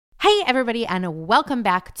everybody, and welcome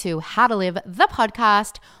back to How to Live, the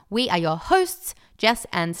podcast. We are your hosts, Jess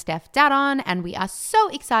and Steph Dadon, and we are so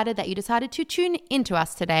excited that you decided to tune into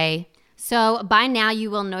us today. So by now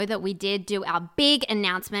you will know that we did do our big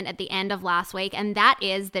announcement at the end of last week, and that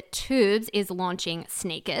is that Tubes is launching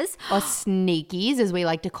sneakers. Or sneakies, as we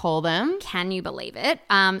like to call them. Can you believe it?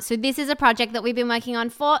 So this is a project that we've been working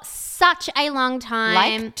on for such a long time.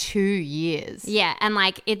 Like 2 years. Yeah, and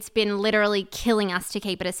it's been literally killing us to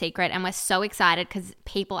keep it a secret, and we're so excited because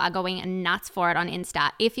people are going nuts for it on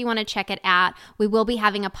Insta. If you want to check it out, we will be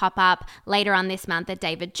having a pop-up later on this month at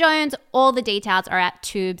David Jones. All the details are at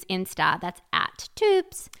Tubes Insta. That's at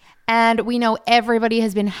Tubes. And we know everybody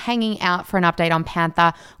has been hanging out for an update on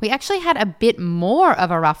Panther. We actually had a bit more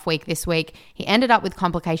of a rough week this week. He ended up with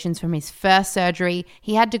complications from his first surgery.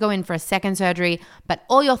 He had to go in for a second surgery, but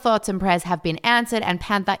all your thoughts and prayers have been answered, and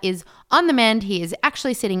Panther is on the mend. He is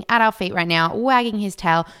actually sitting at our feet right now, wagging his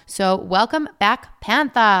tail. So welcome back,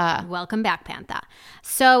 Panther. Welcome back, Panther.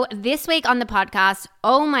 So this week on the podcast,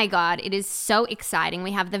 oh my God, it is so exciting.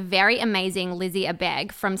 We have the very amazing Lizzie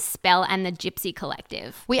Abeg from Spell and the Gypsy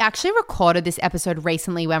Collective. We actually recorded this episode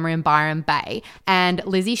recently when we were in Byron Bay, and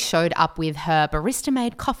Lizzie showed up with her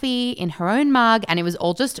barista-made coffee in her own mug, and it was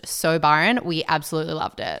all just so Byron. We absolutely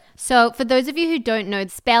loved it. So for those of you who don't know,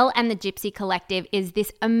 Spell and the Gypsy Collective is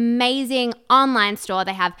this amazing online store.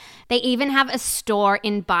 They even have a store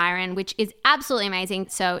in Byron, which is absolutely amazing.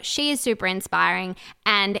 So she is super inspiring,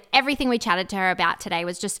 and everything we chatted to her about today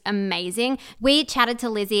was just amazing. We chatted to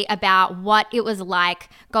Lizzie about what it was like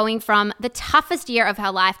going from the toughest year of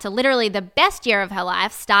her life to literally the best year of her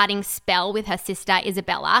life, starting Spell with her sister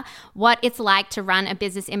Isabella, what it's like to run a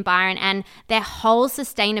business in Byron, and their whole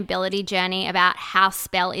sustainability journey about how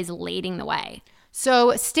Spell is leading the way.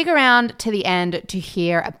 So stick around to the end to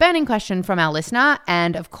hear a burning question from our listener,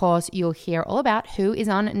 and of course you'll hear all about who is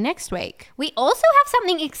on next week. We also have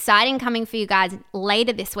something exciting coming for you guys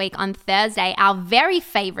later this week on Thursday. Our very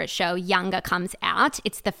favorite show, Younger, comes out.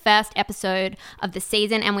 It's the first episode of the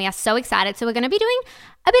season, and we are so excited. So we're going to be doing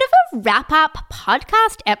a bit of a wrap-up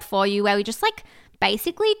podcast ep for you where we just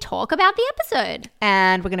basically talk about the episode.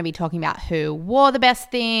 And we're going to be talking about who wore the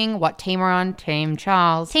best thing, what team we're on, Team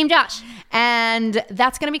Charles. Team Josh. And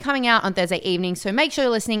that's going to be coming out on Thursday evening, so make sure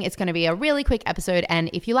you're listening. It's going to be a really quick episode,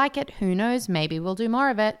 and if you like it, who knows, maybe we'll do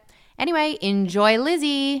more of it. Anyway, enjoy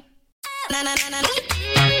Lizzie. We're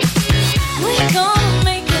gonna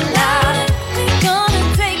make it louder. We're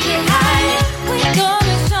gonna take it higher. We're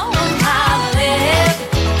gonna show them how to live.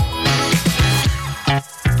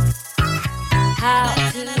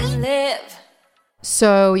 How to live.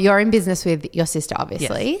 So you're in business with your sister,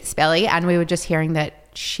 obviously, Yes. Spelly, and we were just hearing that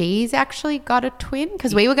she's actually got a twin,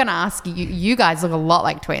 because we were going to ask you, you guys look a lot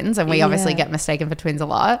like twins, and we obviously get mistaken for twins a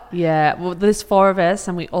lot. Yeah, well, there's 4 of us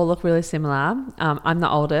and we all look really similar. I'm the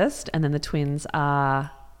oldest, and then the twins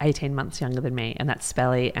are 18 months younger than me, and that's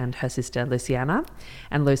Spelly and her sister Luciana,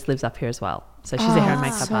 and Luce lives up here as well. So she's a hair and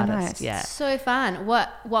makeup so artist. nice. Yeah. So fun. What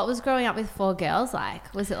was growing up with 4 girls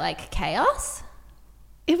like? Was it like chaos?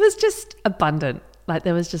 It was just abundant.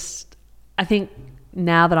 There was just, I think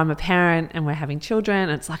now that I'm a parent and we're having children,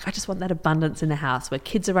 it's I just want that abundance in the house where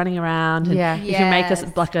kids are running around. And Yeah. if you make us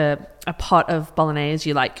a pot of bolognese,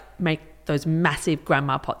 you make those massive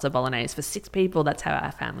grandma pots of bolognese for 6 people. That's how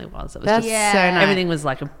our family was. It was That's just so nice. everything was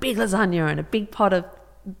like a big lasagna and a big pot of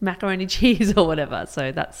macaroni cheese or whatever.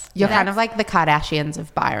 So You're kind of like the Kardashians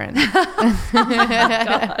of Byron.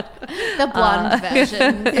 The blonde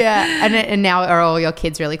version. Yeah. And now are all your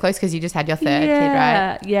kids really close, because you just had your third kid,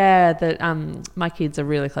 right? Yeah. My kids are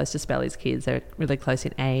really close to Spelly's kids. They're really close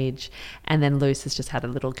in age. And then Luce has just had a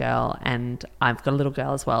little girl, and I've got a little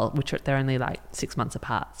girl as well, which they're only 6 months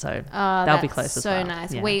apart. So they'll be close as well. So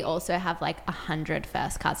nice. Yeah. We also have 100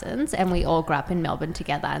 first cousins, and we all grew up in Melbourne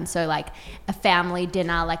together. And so a family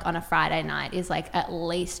dinner on a Friday night is at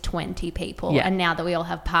least 20 people. Yeah. And now that we all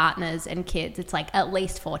have partners and kids, it's at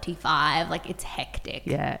least 45. It's hectic.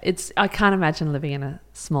 Yeah, I can't imagine living in a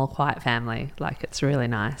small, quiet family. It's really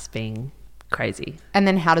nice being crazy. And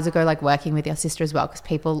then how does it go working with your sister as well? Because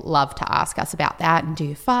people love to ask us about that, and do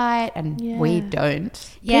you fight? And we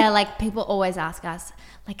don't. Yeah, people always ask us,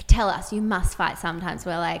 tell us, you must fight sometimes.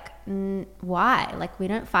 We're why? We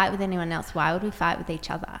don't fight with anyone else. Why would we fight with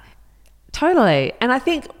each other? Totally. And I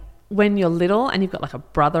think when you're little and you've got a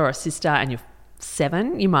brother or a sister and you're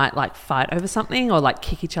 7, you might fight over something or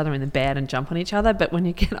kick each other in the bed and jump on each other. But when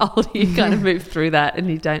you get older, you kind of move through that, and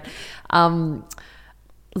you don't.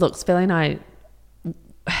 Look, Spelly and I,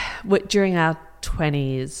 during our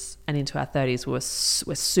 20s and into our 30s,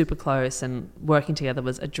 we're super close, and working together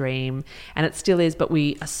was a dream, and it still is. But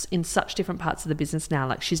we are in such different parts of the business now.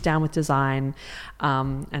 Like, she's down with design,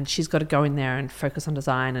 and she's got to go in there and focus on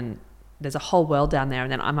design, and there's a whole world down there.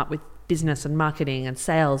 And then I'm up with business and marketing and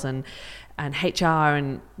sales and HR,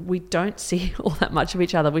 and we don't see all that much of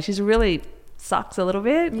each other, which is really sucks a little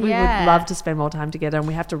bit. We would love to spend more time together, and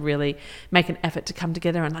we have to really make an effort to come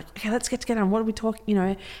together and like, okay, let's get together and what are we talking, you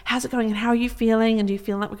know, how's it going and how are you feeling, and do you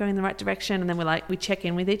feel like we're going in the right direction? And then we check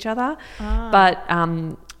in with each other. But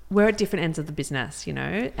we're at different ends of the business, you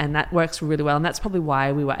know, and that works really well. And that's probably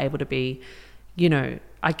why we were able to be, you know,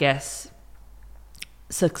 I guess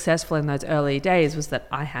successful in those early days, was that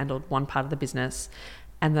I handled one part of the business,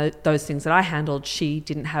 and those things that I handled, she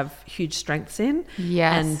didn't have huge strengths in.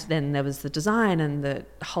 Yes. And then there was the design and the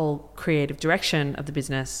whole creative direction of the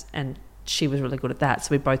business, and she was really good at that.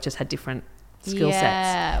 So we both just had different skill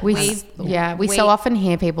sets. We so often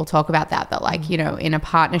hear people talk about that like, you know, in a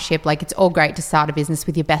partnership, like it's all great to start a business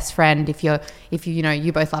with your best friend if you you know,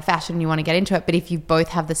 you both love fashion and you want to get into it, but if you both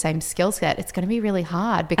have the same skill set, it's going to be really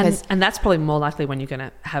hard, because and that's probably more likely when you're going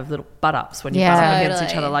to have little butt ups, when you butt up against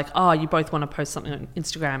each other, like, oh, you both want to post something on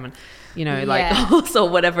Instagram and, you know, like, or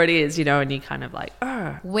whatever it is, you know, and you kind of like,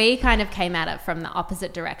 oh. We kind of came at it from the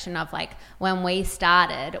opposite direction of like, when we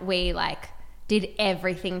started, we like did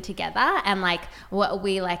everything together, and like what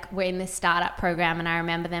we're in this startup program, and I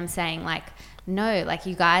remember them saying like, no, like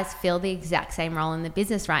you guys feel the exact same role in the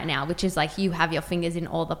business right now, which is like you have your fingers in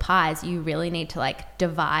all the pies. You really need to like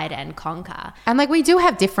divide and conquer. And like we do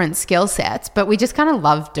have different skill sets, but we just kind of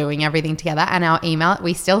love doing everything together. And our email,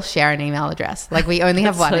 we still share an email address. Like we only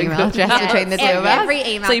have one email address between the two of us. Every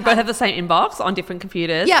email. So you both have the same inbox on different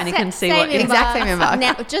computers, and you can see what exact same inbox.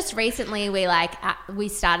 Now, just recently, we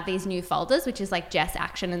started these new folders, which is like Jess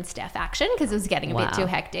Action and Steph Action, because it was getting a bit too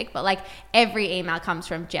hectic. But like every email comes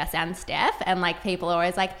from Jess and Steph, and like people are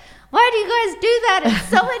always like, why do you guys do that? It's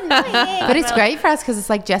so annoying. But it's great for us because it's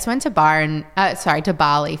like Jess went to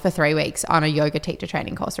Bali for 3 weeks on a yoga teacher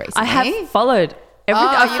training course recently. I have followed everything.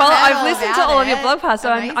 I've listened to all of your blog posts,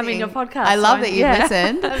 so I'm in your podcast. I love that you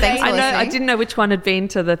listened. Thanks for listening. I didn't know which one had been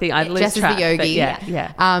to the thing. I Jess is the yogi.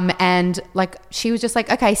 Yeah. And like she was just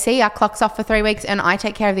like, okay, see ya, clocks off for 3 weeks, and I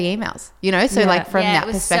take care of the emails. You know, so like from that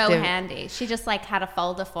perspective, it was so handy. She just like had a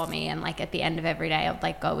folder for me, and like at the end of every day, I'd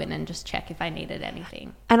like go in and just check if I needed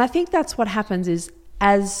anything. And I think that's what happens is,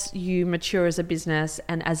 as you mature as a business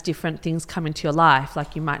and as different things come into your life,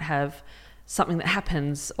 like you might have something that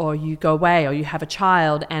happens, or you go away, or you have a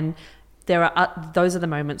child, and those are the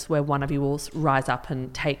moments where one of you will rise up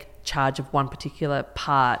and take charge of one particular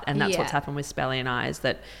part. And that's what's happened with Spelly and I, is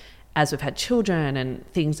that as we've had children and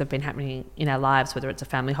things have been happening in our lives, whether it's a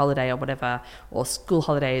family holiday or whatever, or school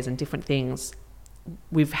holidays and different things,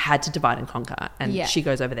 we've had to divide and conquer, and she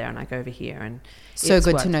goes over there and I go over here, and so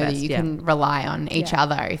good to know that you can rely on each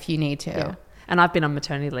other if you need to. And I've been on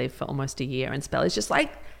maternity leave for almost a year, and Spelly's just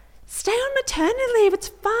like, stay on maternity leave, it's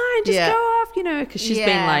fine, just go off, you know, because she's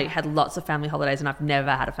been like, had lots of family holidays, and I've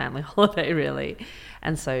never had a family holiday really.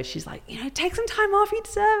 And so she's like, you know, take some time off, you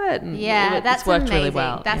deserve it. And that's worked amazing. Really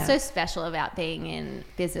well. That's so special about being in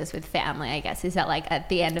business with family, I guess, is that like at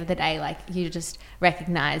the end of the day, like you just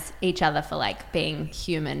recognize each other for like being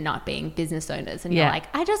human, not being business owners. And you're like,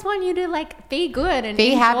 I just want you to like be good and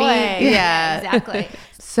be enjoy. Happy. Yeah, exactly.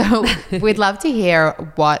 So we'd love to hear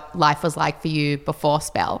what life was like for you before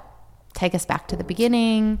Spell. Take us back to the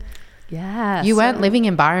beginning. Yeah. You weren't living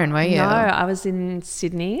in Byron, were you? No, I was in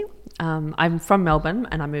Sydney. I'm from Melbourne,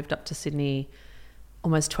 and I moved up to Sydney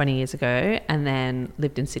almost 20 years ago, and then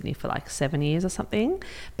lived in Sydney for like 7 years or something.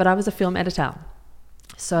 But I was a film editor.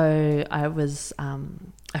 So I was a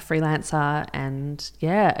freelancer, and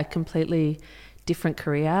a completely different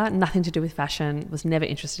career, nothing to do with fashion, was never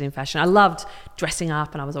interested in fashion. I loved dressing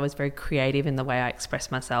up, and I was always very creative in the way I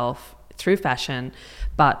expressed myself through fashion,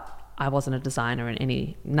 but I wasn't a designer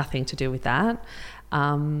and nothing to do with that.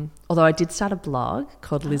 Although I did start a blog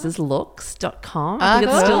called Liz'sLooks.com. I think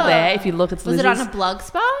it's still there. If you look, it's Liz's. Was it on a blog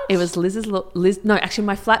spot? It was Liz's Look. No, actually,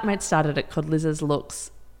 my flatmate started it called Liz's Looks.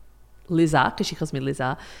 Liza, because she calls me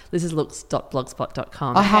Liza.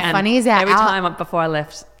 Liz'sLooks.blogspot.com. Oh, how funny is that? Every time before I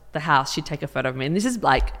left the house, she'd take a photo of me, and this is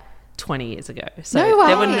like 20 years ago. So no way.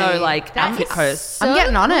 There were no like outfit posts. So I'm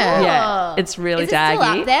getting on it. Yeah, it's really daggy. Is it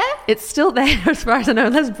still up there? It's still there as far as I know,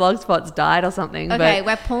 unless Blogspot's died or something. Okay, but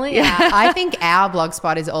we're pulling it out. I think our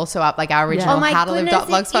blogspot is also up, like our original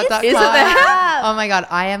howtolive.blogspot.com. Is it there? Oh my God,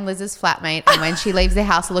 I am Liz's flatmate, and when she leaves the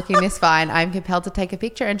house looking this fine, I'm compelled to take a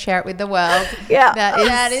picture and share it with the world. Yeah.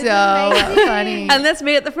 That is so amazing. funny. And that's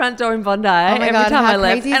me at the front door in Bondi every God, time how I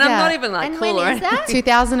left. crazy And is I'm that? not even like And cool when or is that?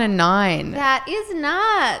 2009. That is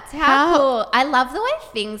nuts. How cool. I love the way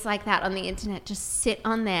things like that on the internet just sit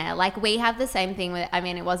on there. Like we have the same thing with, I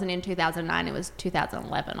mean, it wasn't in 2009, it was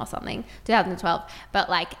 2011 or something, 2012. But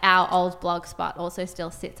like our old Blogspot also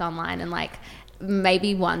still sits online, and like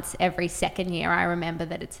maybe once every second year I remember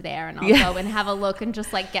that it's there, and I'll go and have a look and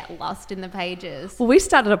just like get lost in the pages. Well, we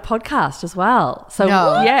started a podcast as well. So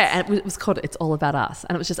No. yeah, and it was called It's All About Us,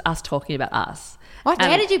 and it was just us talking about us. What?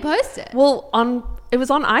 Where did you post it? Well, it was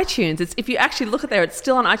on iTunes. If you actually look at there, it's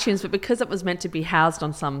still on iTunes, but because it was meant to be housed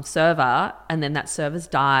on some server and then that server's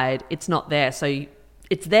died, it's not there. So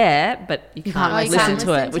it's there, but you can't can't listen listen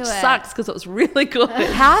to it, to which it. sucks because it was really good.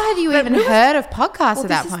 How have you even heard of podcasts Well, at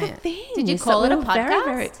that this is the point? thing. Did you is call that it we a were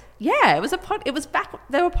podcast? Yeah, it was it was back.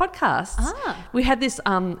 There were podcasts. Ah. We had this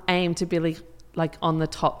aim to be like on the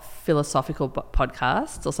top philosophical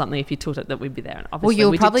podcasts or something. If you took it, that we'd be there. And Well, obviously, you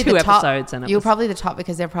were we probably did two the top. episodes, and it You were was, probably the top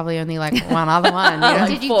because they're probably only like one other one. You know? Like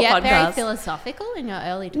Did you 4 get very podcasts. philosophical in your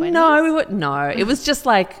early 20s? No, it was just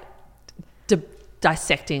like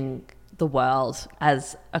dissecting the world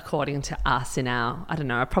as according to us in our, I don't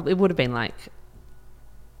know, I probably would have been like,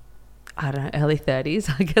 I don't know, early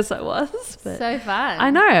 30s, I guess I was. But So fun.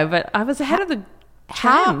 I know, but I was ahead of the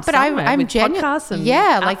trend But somewhere I'm with genuine. podcasts and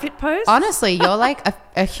Yeah, like outfit posts. honestly, you're like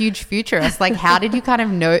a huge futurist. Like, how did you kind of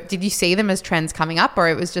know? Did you see them as trends coming up, or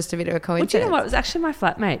it was just a bit of a Well, coincidence? do you know what? It was actually my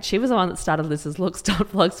flatmate. She was the one that started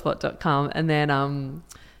lisaslooks.blogspot.com, and then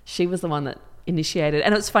she was the one that initiated.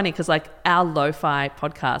 And it was funny because like our lo-fi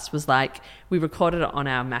podcast was like we recorded it on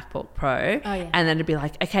our MacBook Pro, yeah. and then it'd be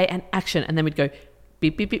like, okay, and action, and then we'd go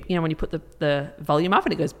beep beep beep. You know, when you put the volume up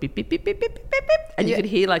and it goes beep beep beep beep beep beep beep, and you could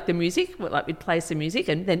hear like the music. Like we'd play some music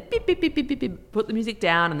and then beep beep beep beep beep beep. Put the music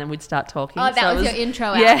down, and then we'd start talking. Oh, that So it was your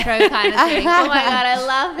intro, yeah. outro kind of thing. Oh my God, I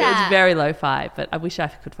love It that. was very lo-fi, but I wish I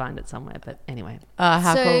could find it somewhere. But anyway.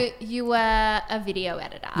 How So cool. you were a video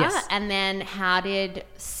editor. Yes. And then how did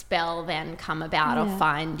Spell then come about or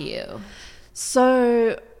find you?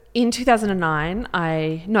 So in 2009,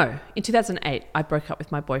 in 2008, I broke up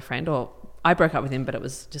with my boyfriend, or I broke up with him, but it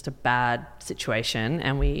was just a bad situation,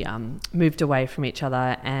 and we moved away from each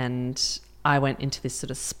other, and I went into this sort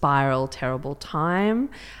of spiral, terrible time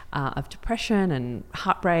of depression and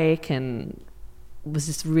heartbreak, and was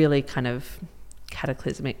this really kind of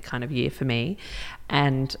cataclysmic kind of year for me,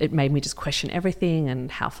 and it made me just question everything and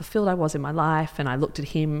how fulfilled I was in my life. And I looked at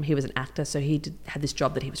him, he was an actor, so he had this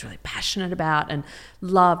job that he was really passionate about and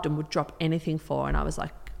loved and would drop anything for, and I was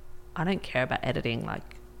like, I don't care about editing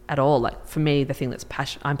like at all. Like for me, the thing that's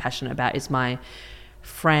I'm passionate about is my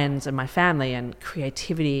friends and my family and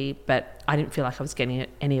creativity, but I didn't feel like I was getting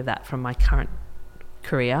any of that from my current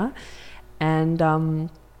career. And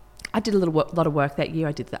I did a lot of work that year.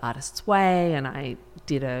 I did the Artist's Way, and I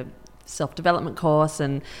did a self-development course,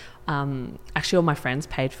 and actually all my friends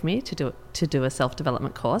paid for me to do a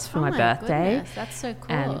self-development course for my birthday. Goodness, that's so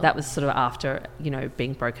cool. And that was sort of after,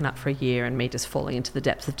 being broken up for a year and me just falling into the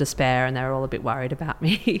depths of despair, and they were all a bit worried about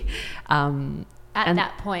me. At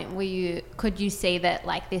that point, could you see that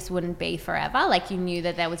like this wouldn't be forever? Like you knew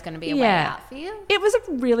that there was going to be a way out for you? It was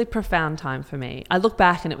a really profound time for me. I look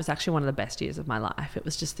back and it was actually one of the best years of my life. It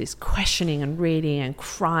was just this questioning and reading and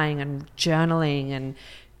crying and journaling and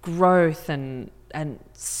growth and I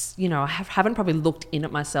haven't probably looked in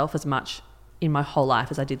at myself as much in my whole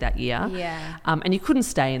life as I did that year. Yeah. And you couldn't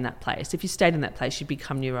stay in that place. If you stayed in that place, you'd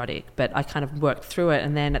become neurotic. But I kind of worked through it.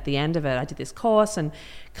 And then at the end of it, I did this course and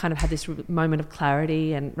kind of had this moment of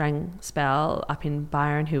clarity and rang Spell up in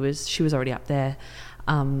Byron, she was already up there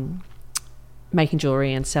making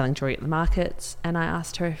jewellery and selling jewellery at the markets. And I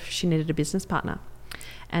asked her if she needed a business partner.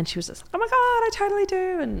 And she was just like, oh my God, I totally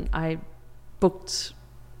do. And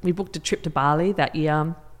we booked a trip to Bali that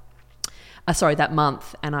year. That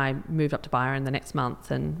month, and I moved up to Byron the next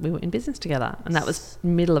month, and we were in business together, and that was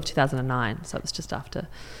middle of 2009, so it was just after.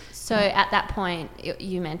 So at that point,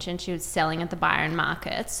 you mentioned she was selling at the Byron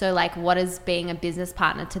market. So like, what does being a business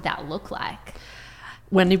partner to that look like?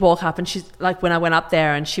 When you walk up and she's like, when I went up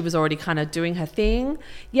there and she was already kind of doing her thing,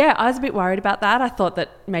 yeah, I was a bit worried about that. I thought that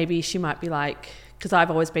maybe she might be like, because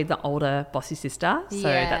I've always been the older bossy sister, so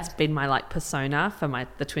that's been my like persona for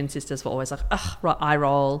the twin sisters. Were always like, eye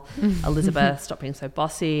roll, Elizabeth, stop being so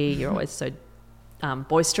bossy, you're always so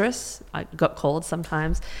boisterous. I got called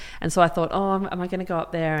sometimes, and so I thought, am I going to go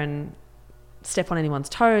up there and step on anyone's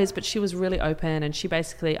toes? But she was really open, and she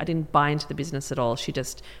basically, I didn't buy into the business at all.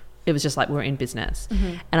 It was just like, we're in business.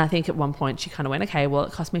 And I think at one point she kind of went, okay, well,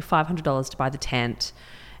 it cost me $500 to buy the tent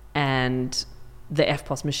and the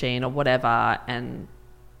FPOS machine or whatever, and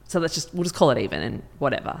so we'll just call it even and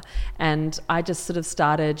whatever. And I just sort of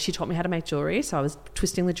she taught me how to make jewellery, so I was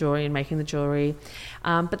twisting the jewellery and making the jewellery,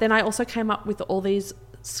 but then I also came up with all these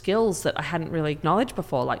skills that I hadn't really acknowledged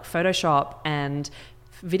before, like Photoshop and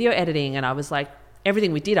video editing. And I was like,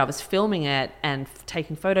 everything we did, I was filming it and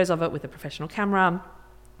taking photos of it with a professional camera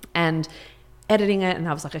and editing it. And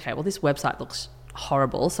I was like, okay, well, this website looks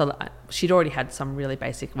horrible. So she'd already had some really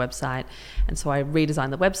basic website. And so I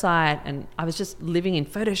redesigned the website, and I was just living in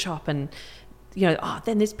Photoshop. And, you know,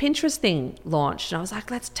 then this Pinterest thing launched. And I was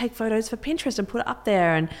like, let's take photos for Pinterest and put it up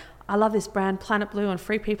there. And I love this brand, Planet Blue, and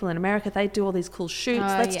Free People in America. They do all these cool shoots.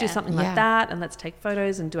 Let's do something like that, and let's take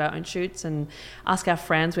photos and do our own shoots and ask our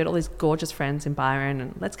friends. We had all these gorgeous friends in Byron,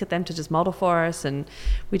 and let's get them to just model for us. And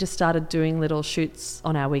we just started doing little shoots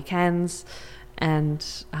on our weekends. And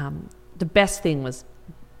the best thing was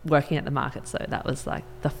working at the markets, though. That was like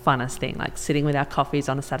the funnest thing, like sitting with our coffees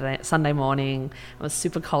on a Sunday morning. It was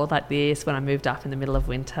super cold like this when I moved up in the middle of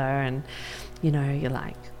winter, and, you know, you're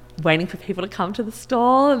like waiting for people to come to the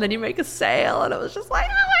stall, and then you make a sale, and it was just like,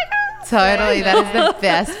 oh my God. Totally. That is the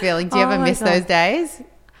best feeling. Do you ever miss those days?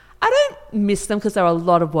 I don't miss them because they were a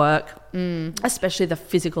lot of work, especially the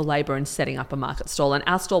physical labor in setting up a market stall. And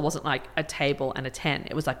our stall wasn't like a table and a tent.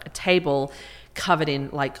 It was like a table covered in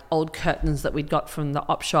like old curtains that we'd got from the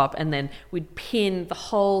op shop, and then we'd pin the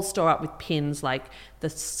whole store up with pins. Like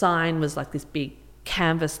the sign was like this big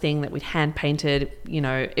canvas thing that we'd hand painted. You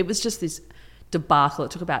know, it was just this debacle.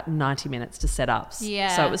 It took about 90 minutes to set up.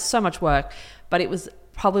 Yeah. So it was so much work, but it was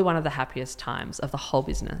probably one of the happiest times of the whole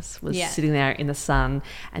business was sitting there in the sun,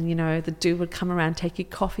 and, you know, the dude would come around, take your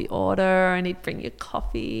coffee order, and he'd bring you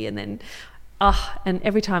coffee, and then and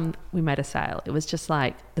every time we made a sale, it was just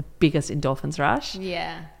like the biggest endorphins rush.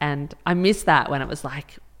 Yeah. And I miss that when it was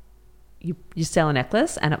like you sell a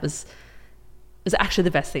necklace, and it was actually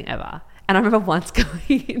the best thing ever. And I remember once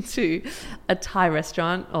going into a Thai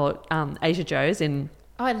restaurant, or Asia Joe's in...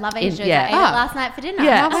 Oh, I love Asia Joe's. yeah. I ate it last night for dinner.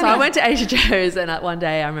 Yeah, so I went to Asia Joe's, and one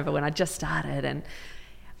day I remember when I just started, and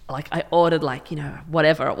like I ordered like, you know,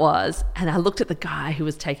 whatever it was, and I looked at the guy who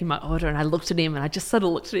was taking my order, and I looked at him, and I just sort of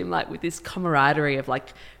looked at him like with this camaraderie of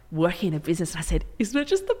like working in a business, and I said, isn't it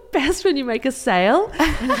just the best when you make a sale?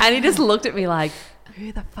 And he just looked at me like,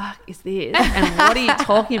 who the fuck is this? And what are you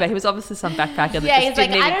talking about? He was obviously some backpacker that just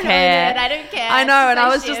didn't even care. I don't care. I know, and I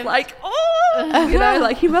was just like, oh, you know,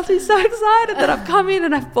 like he must be so excited that I've come in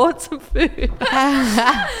and I've bought some food.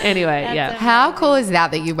 Anyway, yeah. How cool is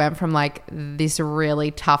that you went from like this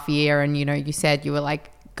really tough year, and, you know, you said you were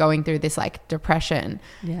like going through this like depression,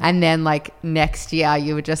 and then like next year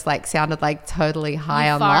you were just like sounded like totally high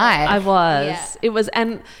on life. I was. Yeah. It was,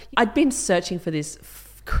 and I'd been searching for this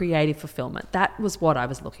creative fulfillment. That was what I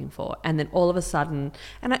was looking for. And then all of a sudden,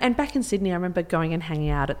 and back in Sydney, I remember going and hanging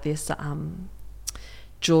out at this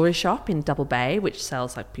jewelry shop in Double Bay, which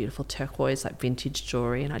sells like beautiful turquoise, like vintage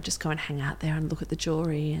jewelry. And I'd just go and hang out there and look at the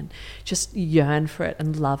jewelry and just yearn for it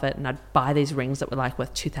and love it. And I'd buy these rings that were like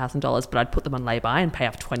worth $2,000, but I'd put them on lay-by and pay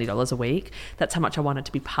off $20 a week. That's how much I wanted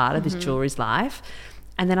to be part of this jewelry's life.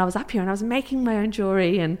 And then I was up here and I was making my own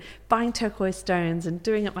jewelry and buying turquoise stones and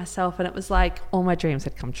doing it myself. And it was like all my dreams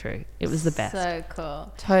had come true. It was the best. So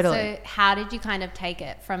cool. Totally. So how did you kind of take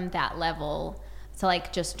it from that level to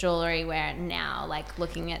like just jewelry, where now like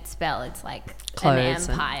looking at Spell, it's like Clothes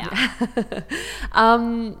an empire?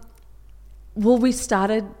 Well, we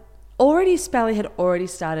started already. Spelly had already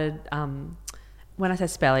started. When I say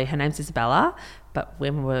Spelly, her name's Isabella, but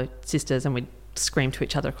when we were sisters and we'd scream to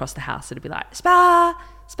each other across the house, it'd be like Spell,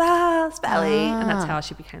 Spelly, and that's how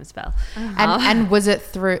she became Spell. And was it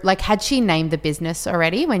through, like, had she named the business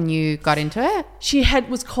already when you got into it? She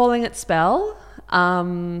was calling it Spell,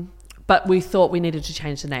 but we thought we needed to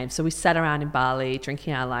change the name, so we sat around in Bali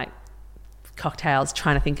drinking our like cocktails,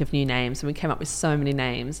 trying to think of new names, and we came up with so many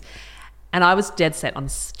names. And I was dead set on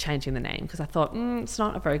changing the name because I thought it's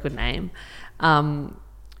not a very good name.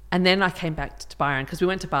 And then I came back to Byron because we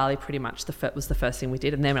went to Bali pretty much. Was the first thing we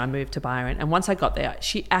did. And then I moved to Byron. And once I got there,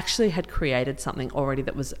 she actually had created something already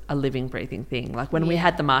that was a living, breathing thing. Like when we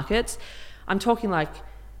had the markets, I'm talking like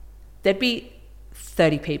there'd be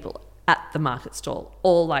 30 people at the market stall,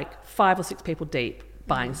 all like 5 or 6 people deep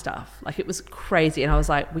buying stuff. Like it was crazy. And I was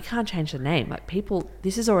like, we can't change the name. Like people,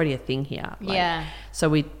 this is already a thing here. Like, Yeah. So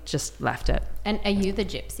we just left it. And are you the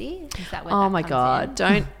gypsy? Is that where Oh that my comes God, in?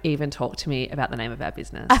 don't even talk to me about the name of our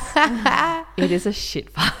business. It is a shit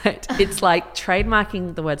fight. It's like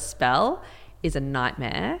trademarking the word Spell is a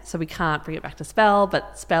nightmare. So we can't bring it back to Spell,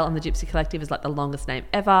 but Spell and the Gypsy Collective is like the longest name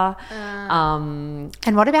ever. And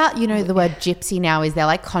what about, you know, the word gypsy now? Is there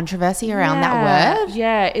like controversy around that word?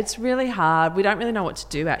 Yeah, it's really hard. We don't really know what to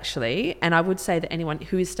do actually. And I would say that anyone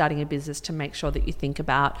who is starting a business to make sure that you think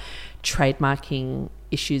about trademarking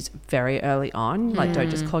issues very early on. Like, don't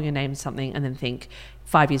just call your name something and then think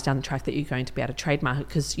 5 years down the track that you're going to be able to trademark it,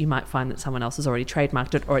 because you might find that someone else has already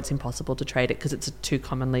trademarked it, or it's impossible to trade it because it's a too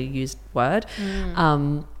commonly used word.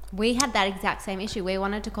 We had that exact same issue. We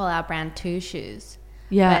wanted to call our brand Two Shoes.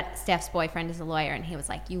 Yeah. But Steph's boyfriend is a lawyer, and he was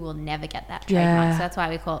like, "You will never get that Yeah. trademark."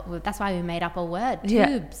 So that's why we made up a word, Yeah.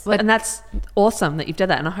 tubes. And that's awesome that you've done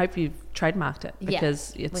that, and I hope you've trademarked it, Yeah.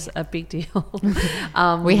 because it's a big deal.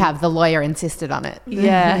 We have. The lawyer insisted on it.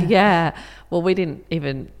 Yeah. Well, we didn't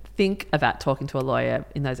even think about talking to a lawyer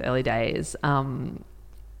in those early days.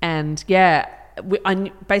 And yeah,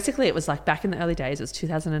 basically it was like back in the early days, it was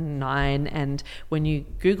 2009. And when you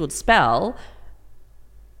Googled spell,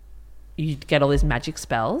 you'd get all these magic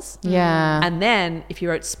spells. Yeah. And then if you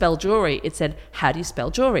wrote spell jewelry, it said, how do you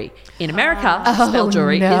spell jewelry? In America, spell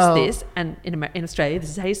jewelry no. is this. And in Australia, this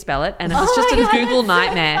is how you spell it. And it was just a Google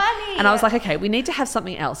nightmare. funny. And I was like, okay, we need to have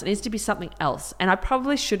something else. It needs to be something else. And I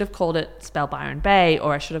probably should have called it Spell Byron Bay,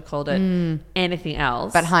 or I should have called it anything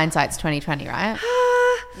else. But hindsight's 2020, right?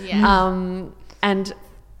 Yeah. And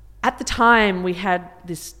at the time, we had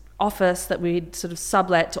this office that we'd sort of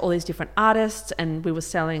sublet to all these different artists, and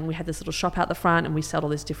we had this little shop out the front, and we sold all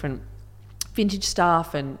this different vintage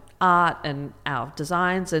stuff and art and our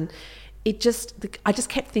designs. And I just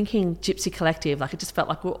kept thinking Gypsy Collective. Like, it just felt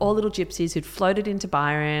like we were all little gypsies who'd floated into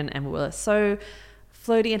Byron, and we were so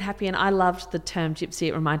floaty and happy. And I loved the term gypsy.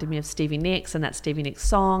 It reminded me of Stevie Nicks and that Stevie Nicks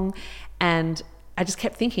song. And I just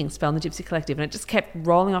kept thinking Spell and the Gypsy Collective, and it just kept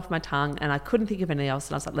rolling off my tongue, and I couldn't think of anything else.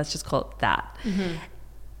 And I was like, let's just call it that.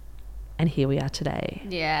 And here we are today.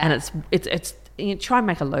 Yeah. And it's you try and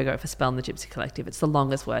make a logo for Spell and the Gypsy Collective. It's the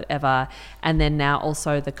longest word ever. And then now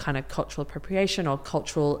also the kind of cultural appropriation or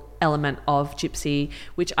cultural element of gypsy,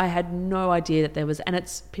 which I had no idea that there was. And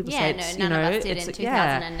it's, people say it's, none of us did in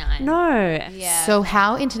 2009. No. Yeah. So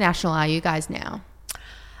how international are you guys now?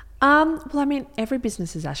 Well, I mean, every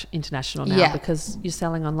business is international now, Yeah. because you're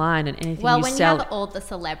selling online, and anything Well, you when sell. you have all the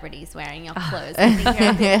celebrities wearing your clothes, I think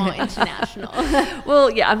you're a bit more international.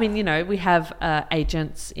 Well, yeah, I mean, we have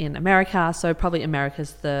agents in America, so probably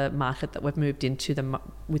America's the market that we've moved into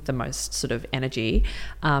with the most sort of energy.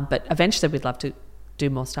 But eventually we'd love to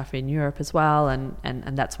do more stuff in Europe as well, and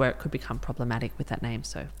that's where it could become problematic with that name.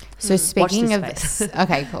 So Speaking of... watch this space.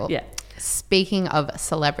 Okay, cool. Yeah. Speaking of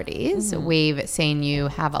celebrities, we've seen you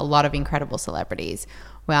have a lot of incredible celebrities.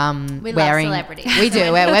 We love celebrities. We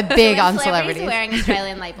do. We're big When on celebrities celebrities. are wearing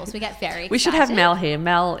Australian labels, we get very excited. We should have Mel here.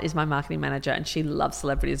 Mel is my marketing manager, and she loves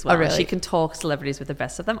celebrities as well. Oh, really? She can talk celebrities with the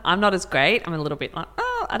best of them. I'm not as great. I'm a little bit like,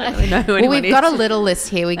 I don't really know who anyone Well, we've is. got a little list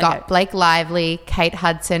here. We got Okay. Blake Lively, Kate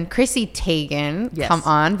Hudson, Chrissy Teigen, Yes. come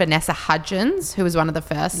on, Vanessa Hudgens, who was one of the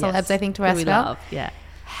first celebs, Yes, I think, to who wear we Spell. love. Yeah.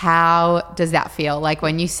 How does that feel? Like,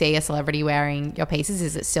 when you see a celebrity wearing your pieces,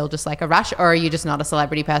 is it still just like a rush, or are you just not a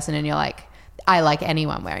celebrity person and you're like, I like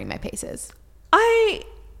anyone wearing my pieces?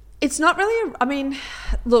 It's not really, I mean,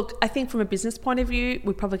 look, I think from a business point of view,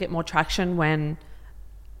 we probably get more traction when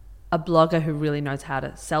a blogger who really knows how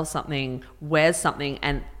to sell something wears something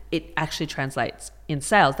and it actually translates in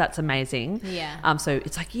sales. That's amazing. Yeah. So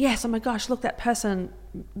it's like, yes, oh my gosh, look, that person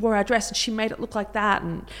wore our dress and she made it look like that.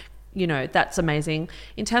 And, that's amazing.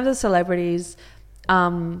 In terms of celebrities,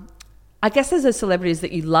 I guess there's those celebrities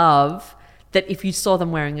that you love that if you saw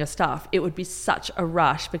them wearing your stuff, it would be such a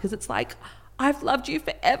rush, because it's like, I've loved you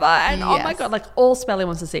forever. And oh my Yes. God, like, all Spelly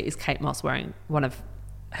wants to see is Kate Moss wearing one of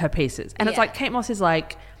her pieces. And it's Yeah. like, Kate Moss is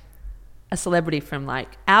like a celebrity from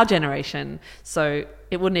like our generation. So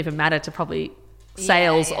it wouldn't even matter to probably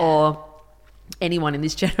sales or anyone in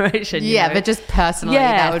this generation. you Yeah, know? but just personally,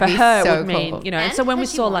 yeah, that would for be her so it would mean, cool. and so when we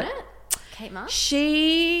has she saw worn like, it? Kate Moss?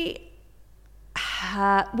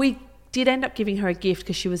 we did end up giving her a gift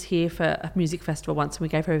because she was here for a music festival once, and we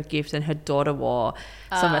gave her a gift, and her daughter wore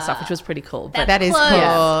some of her stuff, which was pretty cool. But That is Close.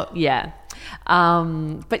 cool. yeah.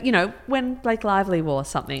 But when Blake Lively wore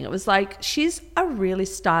something, it was like, she's a really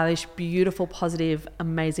stylish, beautiful, positive,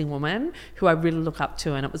 amazing woman who I really look up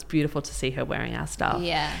to, and it was beautiful to see her wearing our stuff.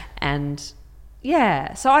 Yeah. And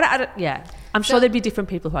yeah, so I'm sure there'd be different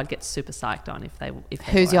people who I'd get super psyched on if they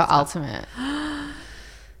Who's wore your our stuff. ultimate?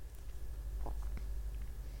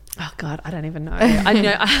 Oh God, I don't even know. I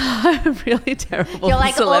know I'm really terrible. You're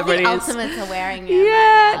with like, all the celebrities. ultimates are wearing them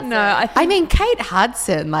Yeah, right now, no, so- I think, I mean, Kate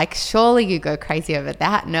Hudson, like, surely you go crazy over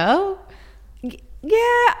that, no? yeah,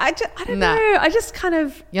 I don't No. know. I just kind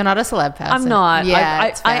of, You're not a celeb person. I'm not. Yeah, I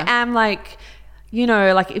it's fair. am like,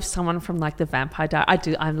 like if someone from like the Vampire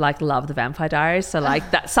Diaries, I like love the Vampire Diaries. So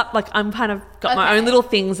like that's like I'm kind of got my Okay. own little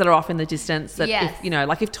things that are off in the distance. That Yes. if,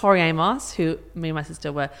 like if Tori Amos, who me and my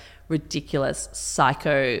sister were ridiculous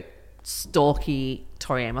psycho stalky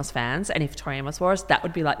Tori Amos fans, and if Tori Amos wore us, that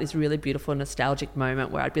would be like this really beautiful nostalgic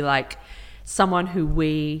moment where I'd be like someone who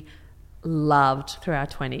we loved through our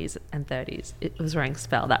 20s and 30s. It was wearing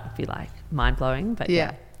Spell. That would be like mind-blowing, but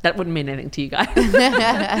Yeah. that wouldn't mean anything to you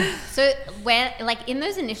guys. So when, like, in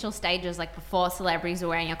those initial stages, like before celebrities were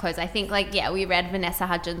wearing your clothes, I think, like, yeah, we read Vanessa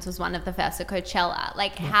Hudgens was one of the first at Coachella.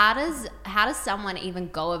 Like, how does someone even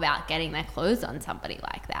go about getting their clothes on somebody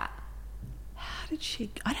like that? How did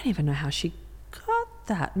she? I don't even know how she got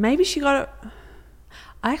that. Maybe she got it.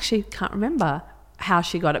 I actually can't remember how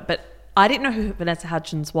she got it, but I didn't know who Vanessa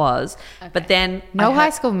Hudgens was. But then No I High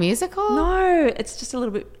heard- School Musical? No, it's just a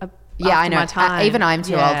little bit. Yeah, I after know. My time. Even I'm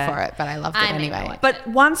too Yeah. old for it, but I loved it I may anyway. not. But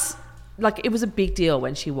once, like, it was a big deal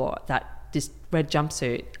when she wore this red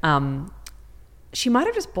jumpsuit. She might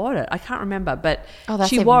have just bought it. I can't remember, but Oh, that's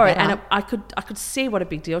she even wore it, better. and I could see what a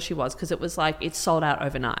big deal she was, because it was like it sold out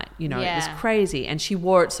overnight. You know, it was Yeah. crazy, and she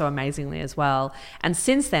wore it so amazingly as well. And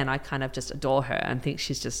since then, I kind of just adore her and think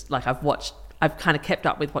she's just like I've kind of kept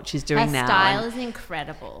up with what she's doing Her now. style is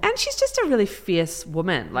incredible. And she's just a really fierce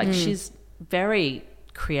woman. Like, she's very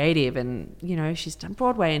creative, and, you know, she's done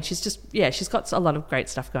Broadway, and she's got a lot of great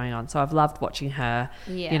stuff going on. So I've loved watching her,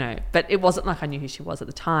 Yeah. you know, but it wasn't like I knew who she was at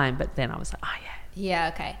the time. But then I was like, oh, yeah.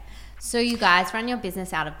 Yeah, okay. So you guys run your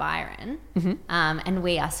business out of Byron, and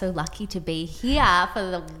we are so lucky to be here for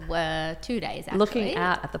the 2 days, actually. Looking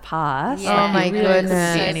out at the past. Yeah. Oh my you really couldn't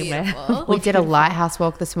goodness. be So anywhere. beautiful. We did a lighthouse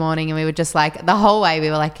walk this morning, and we were just like, the whole way, we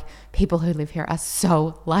were like, people who live here are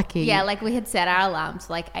so lucky. Yeah, like we had set our alarm to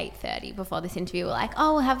like 8:30 before this interview. We're like,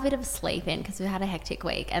 oh, we'll have a bit of a sleep in because we had a hectic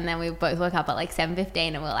week. And then we both woke up at like 7:15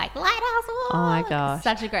 and we're like, lighthouse walk. Oh my gosh.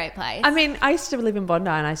 Such a great place. I mean, I used to live in Bondi,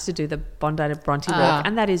 and I used to do the Bondi to Bronte walk,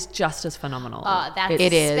 and that is just as phenomenal. Oh, that's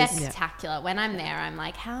It is. spectacular. When I'm there, I'm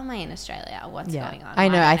like, how am I in Australia? What's Yeah. going on? I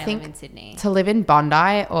know. Why I don't think live in Sydney. to live in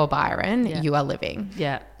Bondi or Byron, Yeah. you are living.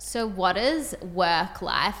 Yeah. So what is work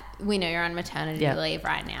life? We know you're on maternity Yeah. leave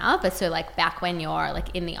right now, but so like back when you're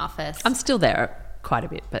like in the office. I'm still there quite a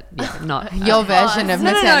bit, but yeah, not Your version of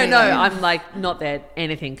No, maternity. no. I'm like not there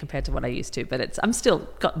anything compared to what I used to, but I'm still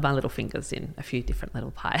got my little fingers in a few different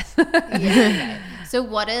little pies. Yeah, okay. So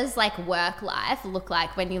what does like work life look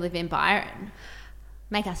like when you live in Byron?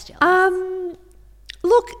 Make us jealous.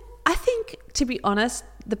 Look, I think, to be honest,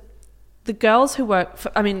 the girls who work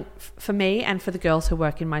for me and for the girls who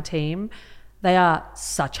work in my team, they are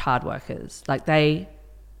such hard workers. Like, they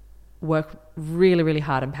work really, really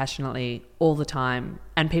hard and passionately all the time.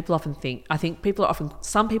 And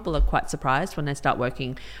some people are quite surprised when they start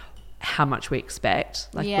working how much we expect.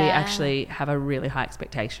 Like, we Yeah. actually have a really high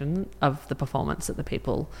expectation of the performance that the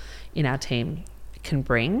people in our team can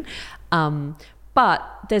bring. But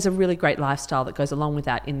there's a really great lifestyle that goes along with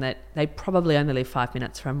that, in that they probably only live 5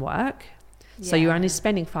 minutes from work. So you're Yeah. only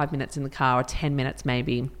spending 5 minutes in the car, or 10 minutes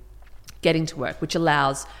maybe, getting to work, which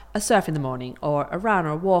allows a surf in the morning or a run or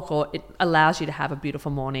a walk, or it allows you to have a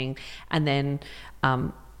beautiful morning and then,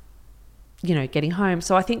 getting home.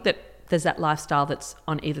 So I think that there's that lifestyle that's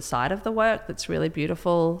on either side of the work that's really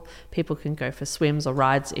beautiful. People can go for swims or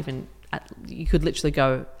rides, even you could literally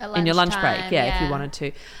go At in your lunch break, lunchtime, if you yeah. wanted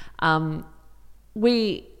to.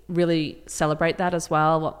 We really celebrate that as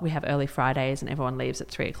well. We have early Fridays, and everyone leaves at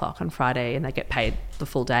 3:00 on Friday, and they get paid the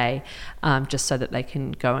full day, just so that they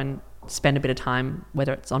can go and spend a bit of time,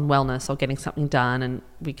 whether it's on wellness or getting something done. And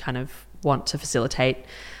we kind of want to facilitate,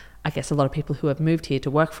 I guess, a lot of people who have moved here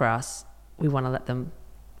to work for us. We want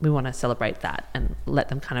to celebrate that and let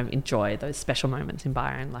them kind of enjoy those special moments in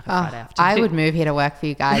Byron, like a Friday afternoon. I would move here to work for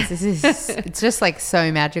you guys. This is, it's just like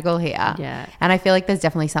so magical here. Yeah. And I feel like there's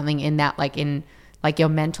definitely something in that, like your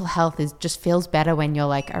mental health just feels better when you're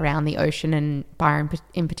like around the ocean, and Byron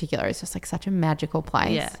in particular is just like such a magical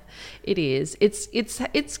place. Yeah, it is.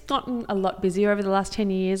 It's gotten a lot busier over the last 10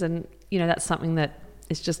 years, and that's something that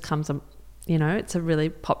it's a really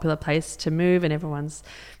popular place to move, and everyone's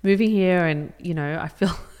moving here, and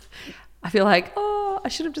I feel like, oh, I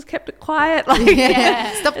should have just kept it quiet. Like,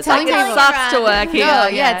 Stop it's telling like people. it sucks to work here. No,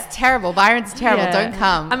 yeah, it's terrible. Byron's terrible. Yeah. Don't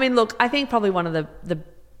come. I mean, look, I think probably one of the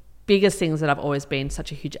biggest things that I've always been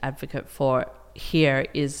such a huge advocate for here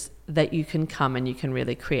is that you can come and you can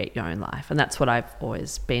really create your own life. And that's what I've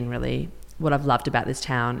always been what I've loved about this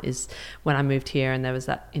town is when I moved here and there was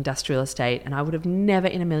that industrial estate, and I would have never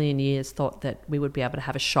in a million years thought that we would be able to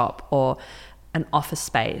have a shop or an office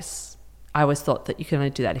space. I always thought that you could only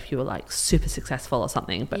do that if you were like super successful or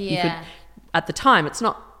something. But you could, Yeah. at the time, it's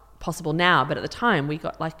not possible now, but at the time we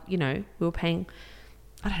got we were paying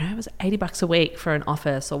I don't know, it was $80 a week for an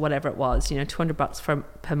office or whatever it was, you know, $200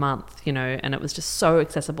 per month, you know, and it was just so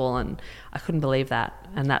accessible, and I couldn't believe that.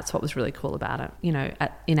 And that's what was really cool about it. You know,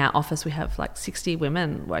 in our office we have like 60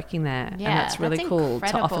 women working there, Yeah, and that's really that's cool to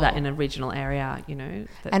offer that incredible. in a regional area, you know.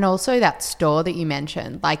 And also that store that you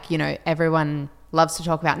mentioned, like, you know, everyone loves to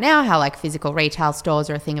talk about now how like physical retail stores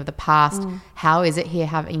are a thing of the past. How is it here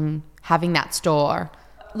having that store?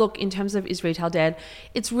 Look, in terms of is retail dead,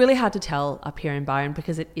 it's really hard to tell up here in Byron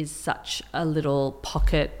because it is such a little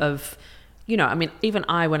pocket of, you know, I mean, even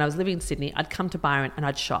when I was living in Sydney, I'd come to Byron and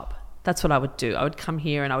I'd shop. That's what I would do. I would come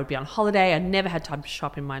here and I would be on holiday. I never had time to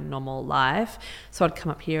shop in my normal life. So I'd come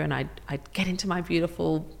up here and I'd get into my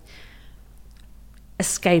beautiful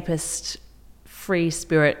escapist, free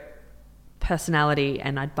spirit personality,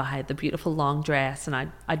 and I'd buy the beautiful long dress, and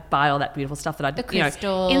I'd buy all that beautiful stuff that I'd, The you know,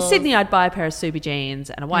 crystals. in Sydney I'd buy a pair of Subi jeans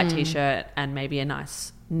and a white t-shirt and maybe a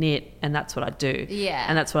nice knit, and that's what I'd do. Yeah.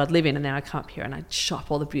 And that's what I'd live in, and then I'd come up here and I'd shop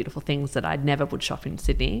all the beautiful things that I never would shop in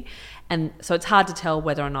Sydney. And so it's hard to tell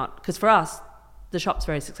whether or not, because for us the shop's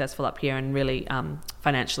very successful up here and really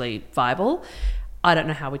financially viable. I don't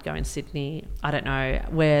know how we'd go in Sydney. I don't know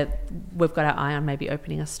where we've got our eye on maybe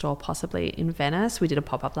opening a store possibly in Venice. We did a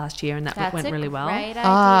pop-up last year and that went really well. Great idea.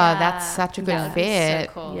 That's such a good That would be fit.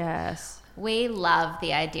 So cool. Yes. We love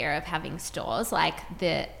the idea of having stores. Like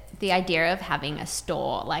the idea of having a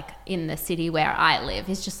store like in the city where I live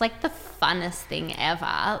is just like the funnest thing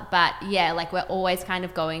ever. But yeah, like we're always kind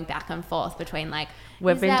of going back and forth between like,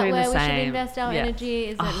 We've is been that doing where the we should same. invest our Yeah. energy?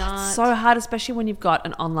 Is it not? It's so hard, especially when you've got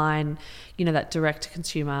an online, you know, that direct to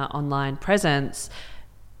consumer online presence.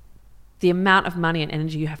 The amount of money and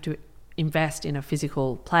energy you have to invest in a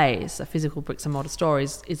physical place, a physical bricks and mortar store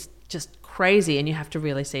is just crazy. And you have to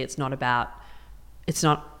really see it's not about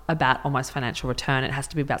almost financial return. It has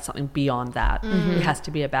to be about something beyond that. It has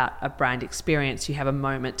to be about a brand experience. You have a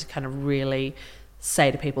moment to kind of really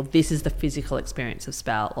say to people, this is the physical experience of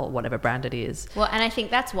Spell or whatever brand it is. Well, and I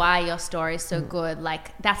think that's why your store is so good.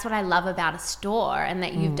 Like, that's what I love about a store, and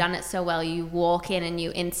that you've done it so well. You walk in and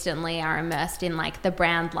you instantly are immersed in like the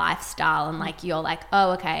brand lifestyle, and like you're like,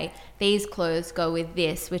 oh, okay, these clothes go with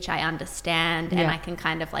this, which I understand, and Yeah. I can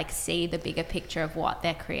kind of like see the bigger picture of what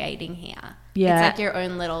they're creating here. Yeah. It's like your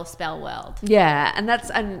own little Spell world. Yeah,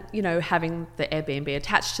 and you know, having the Airbnb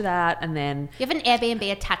attached to that, and then You have an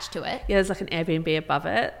Airbnb attached to it. there's like an Airbnb above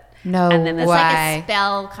it. No And then there's way. It's like a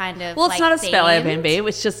Spell kind of. Well, it's like, not a Spell themed. Airbnb.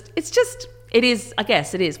 It is. I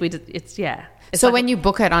guess it is. It's So like when you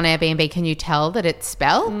book it on Airbnb, can you tell that it's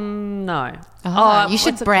Spell? no. You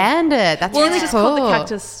should what's it brand it. That's Well, really it's just cool. called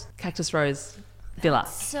the Cactus Rose Villa.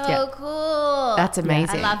 So Yeah. cool. That's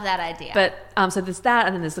amazing. I love that idea. But so there's that,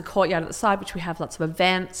 and then there's the courtyard at the side, which we have lots of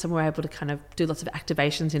events, and we're able to kind of do lots of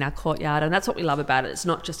activations in our courtyard, and that's what we love about it. It's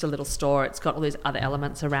not just a little store; it's got all these other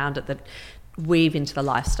elements around it that weave into the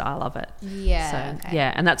lifestyle of it. Yeah, So okay.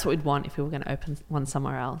 yeah, and that's what we'd want if we were going to open one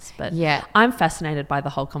somewhere else. But Yeah. I'm fascinated by the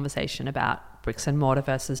whole conversation about bricks and mortar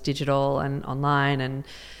versus digital and online, and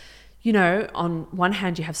you know, on one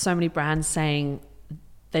hand, you have so many brands saying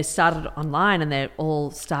they started online and they're all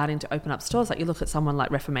starting to open up stores. Like you look at someone like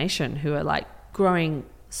Reformation, who are like growing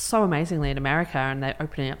so amazingly in America, and they're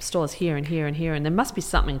opening up stores here and here and here, and there must be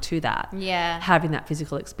something to that. Yeah. Having that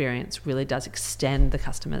physical experience really does extend the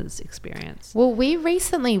customer's experience. Well, we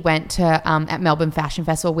recently went to, at Melbourne Fashion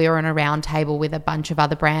Festival, we were on a round table with a bunch of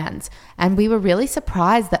other brands, and we were really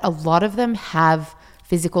surprised that a lot of them have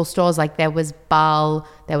physical stores. Like there was Bull,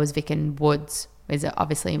 there was Vic and Woods, is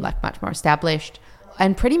obviously like much more established.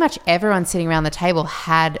 And pretty much everyone sitting around the table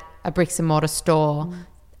had a bricks and mortar store,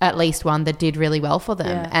 at least one that did really well for them.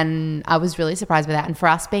 Yeah. And I was really surprised by that. And for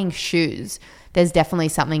us being shoes, there's definitely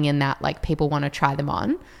something in that, like people want to try them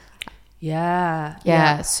on.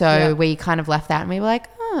 Yeah. So we kind of left that and we were like,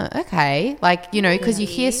 oh, okay. Like, you know, because you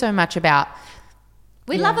hear so much about,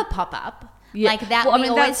 We love a pop-up. Yeah. Like that, Well, I we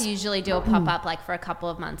mean, always that's- usually do a pop-up like for a couple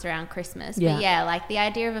of months around Christmas. Yeah. But yeah, like the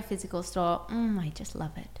idea of a physical store, I just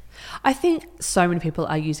love it. I think so many people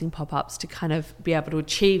are using pop-ups to kind of be able to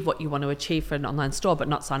achieve what you want to achieve for an online store, but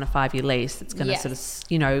not sign a 5-year lease. It's going to Yes. sort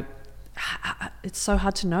of, you know, it's so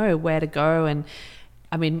hard to know where to go. And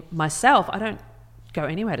I mean, myself, I don't go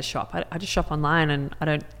anywhere to shop. I just shop online, and I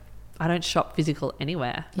don't shop physical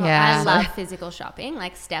anywhere. Well, Yeah. I love physical shopping.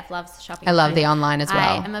 Like Steph loves shopping. I love too. the online as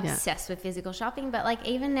well. I am obsessed with physical shopping, but like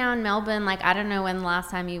even now in Melbourne, like I don't know when the last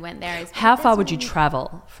time you went there is. How but far there's would you one-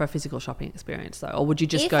 travel for a physical shopping experience, though? Or would you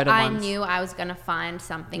just if go to I ones? knew I was going to find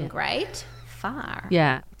something great, far.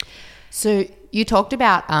 Yeah. So you talked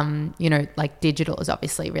about, like digital is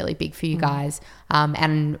obviously really big for you guys.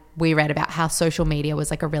 And we read about how social media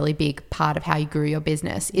was like a really big part of how you grew your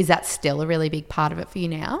business. Is that still a really big part of it for you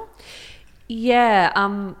now?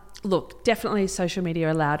 Yeah. Look, definitely social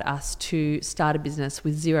media allowed us to start a business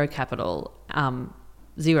with zero capital,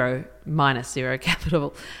 zero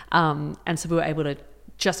capital. And so we were able to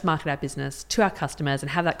just market our business to our customers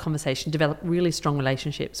and have that conversation, develop really strong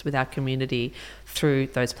relationships with our community through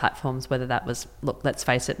those platforms, whether that was, look, let's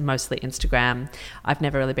face it, mostly Instagram. I've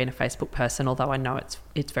never really been a Facebook person, although I know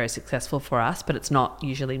it's very successful for us, but it's not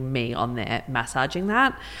usually me on there massaging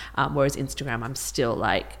that. Whereas Instagram, I'm still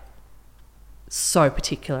like so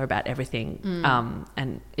particular about everything,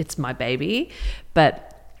 and it's my baby. But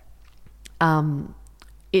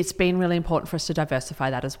it's been really important for us to diversify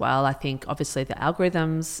that as well. I think obviously the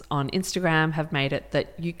algorithms on Instagram have made it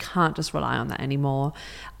that you can't just rely on that anymore.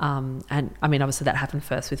 And I mean, obviously that happened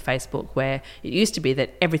first with Facebook, where it used to be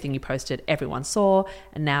that everything you posted, everyone saw.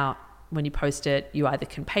 And now when you post it, you either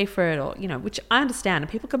can pay for it or, which I understand,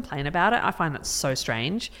 and people complain about it. I find that so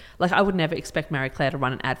strange. Like, I would never expect Mary Claire to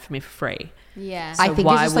run an ad for me for free. Yeah. So I think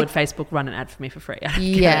why it's would just Facebook run an ad for me for free? I don't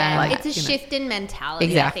Yeah. get it. Like, It's a shift in mentality,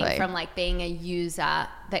 Exactly. I think, from like being a user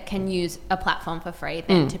that can use a platform for free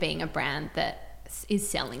than to being a brand that is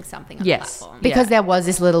selling something on Yes. the platform. Because Yeah. there was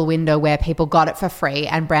this little window where people got it for free,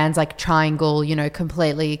 and brands like Triangle,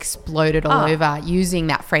 completely exploded all over using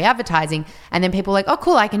that free advertising. And then people were like, oh,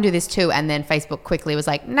 cool, I can do this too. And then Facebook quickly was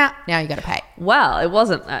like, nah, now you got to pay. Well, it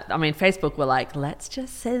wasn't. I mean, Facebook were like, let's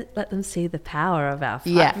just let them see the power of our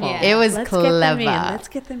platform. Yeah, it was Let's clever. Let's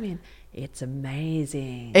get them in. It's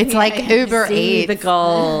amazing. It's like Uber See Eats. the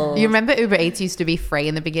goal. You remember Uber Eats used to be free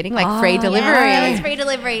in the beginning, like free delivery? Yeah, it was free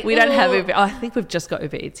delivery. We don't have Ooh. Uber. Oh, I think we've just got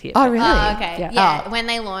Uber Eats here. Oh, really? Oh, okay. Yeah. Yeah. Oh. When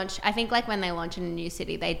they launch, I think like when they launch in a new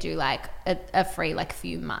city, they do like a free like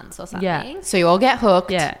few months or something. Yeah. So you all get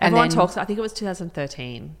hooked. Yeah, and everyone then talks. I think it was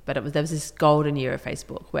 2013, but there was this golden year of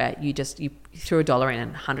Facebook where you threw $1 in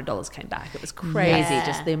and $100 came back. It was crazy, Yeah.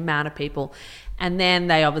 just the amount of people. And then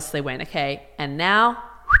they obviously went, okay, and now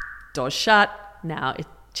doors shut. Now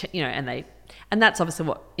and that's obviously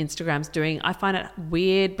what Instagram's doing. I find it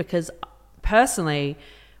weird because personally,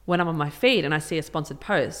 when I'm on my feed and I see a sponsored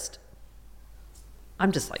post,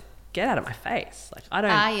 I'm just like, get out of my face. Like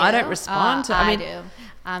I don't respond to. I mean, do.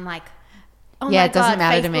 I'm like, oh Yeah, my it doesn't God,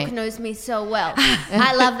 matter to Facebook me. knows me so well.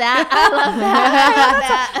 I love that. I love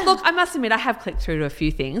that. Look, I must admit, I have clicked through to a few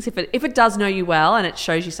things. If it does know you well and it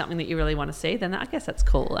shows you something that you really want to see, then I guess that's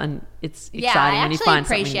cool and it's Yeah, exciting I when you actually find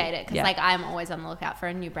appreciate something. it because Yeah. like I'm always on the lookout for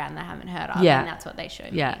a new brand that I haven't heard of, Yeah. and that's what they show me.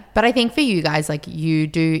 Yeah. But I think for you guys, like you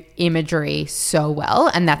do imagery so well,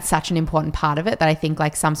 and that's such an important part of it that I think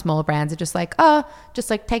like some smaller brands are just like, oh, just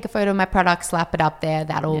like take a photo of my product, slap it up there,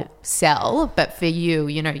 that'll Yeah. sell. But for you,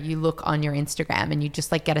 you look on your Instagram and you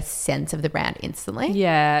just like get a sense of the brand instantly.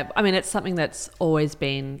 Yeah, I mean, it's something that's always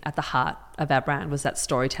been at the heart of our brand was that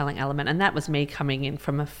storytelling element. And that was me coming in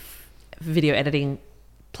from a video editing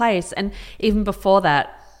place. And even before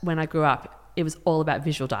that, when I grew up, it was all about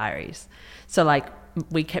visual diaries. So like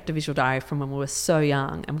we kept a visual diary from when we were so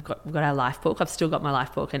young, and we've got our life book. I've still got my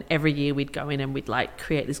life book, and every year we'd go in and we'd like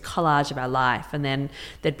create this collage of our life, and then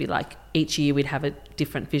there'd be like each year we'd have a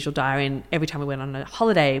different visual diary, and every time we went on a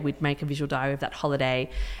holiday we'd make a visual diary of that holiday.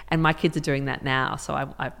 And my kids are doing that now, so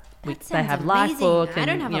they sounds have life amazing. book, I and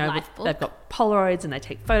don't have a life book. they've got Polaroids, and they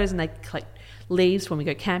take photos, and they collect leaves when we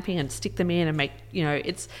go camping and stick them in and make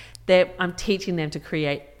I'm teaching them to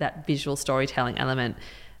create that visual storytelling element,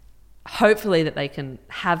 hopefully that they can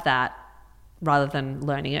have that rather than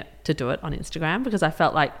learning it to do it on Instagram, because I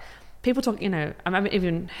felt like people talk, I've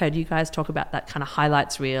even heard you guys talk about that kind of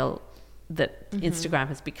highlights reel that Instagram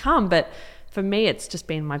has become, but for me it's just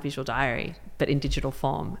been my visual diary but in digital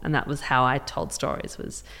form, and that was how I told stories,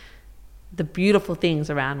 was the beautiful things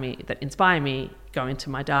around me that inspire me go into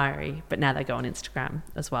my diary, but now they go on Instagram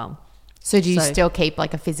as well. So do you still keep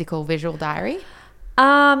like a physical visual diary?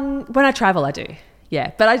 When I travel, I do.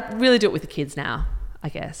 Yeah, but I really do it with the kids now, I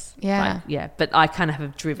guess. Yeah. But I kind of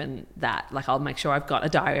have driven that. Like I'll make sure I've got a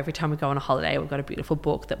diary every time we go on a holiday. We've got a beautiful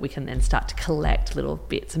book that we can then start to collect little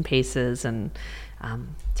bits and pieces and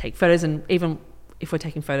take photos. And even if we're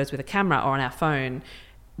taking photos with a camera or on our phone,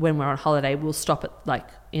 when we're on holiday, we'll stop at, like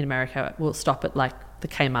in America, we'll stop at like the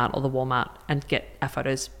Kmart or the Walmart and get our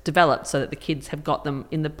photos developed so that the kids have got them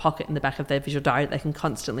in the pocket in the back of their visual diary. They can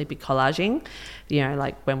constantly be collaging,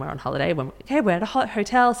 like when we're on holiday, we're at a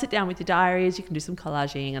hotel, sit down with your diaries, you can do some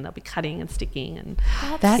collaging, and they'll be cutting and sticking. And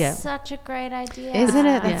That's such a great idea. Isn't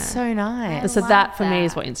it? That's Yeah. so nice. so love that for me that.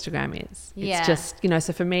 is what Instagram is. Yeah. It's just,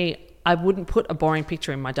 so for me, I wouldn't put a boring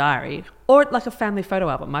picture in my diary or like a family photo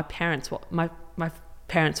album. My parents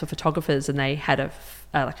were photographers, and they had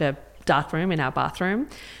a dark room in our bathroom.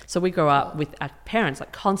 So we grew up with our parents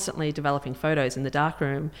like constantly developing photos in the dark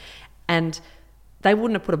room, and they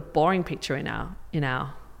wouldn't have put a boring picture in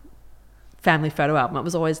our family photo album. It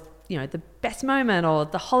was always, you know, the best moment or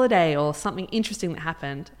the holiday or something interesting that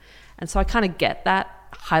happened. And so I kind of get that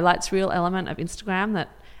highlights reel element of Instagram,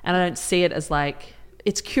 and I don't see it as like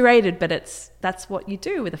it's curated, but that's what you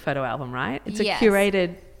do with a photo album, right? It's Yes. a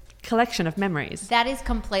curated collection of memories. That is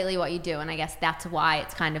completely what you do, and I guess that's why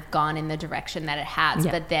it's kind of gone in the direction that it has.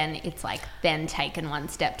 Yeah. But then it's like then taken one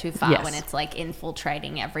step too far Yes. when it's like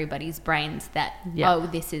infiltrating everybody's brains that Yeah. oh,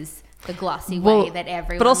 this is the glossy Well, way that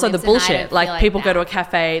everyone. but also the lives, and I bullshit. don't Like feel people go that. to a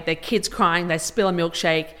cafe, their kid's crying, they spill a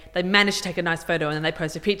milkshake, they manage to take a nice photo, and then they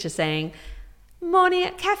post a picture saying, "Morning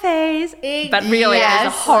at cafes," but really it was a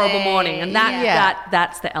Yes. horrible morning, and Yeah.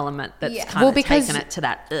 that's the element that's Yeah. kind Well, of because- taken it to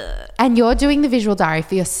that. Ugh. And you're doing the visual diary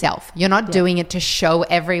for yourself. You're not doing it to show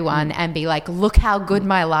everyone and be like, look how good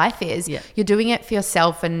my life is. Yeah. You're doing it for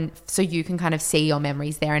yourself, and so you can kind of see your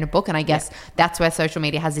memories there in a book. And I guess that's where social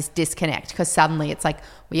media has this disconnect, because suddenly it's like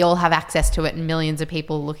we all have access to it, and millions of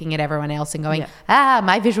people looking at everyone else and going,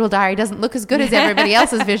 my visual diary doesn't look as good as everybody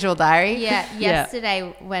else's visual diary. Yeah,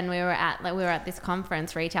 yesterday when we were at this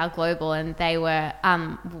conference, Retail Global, and they were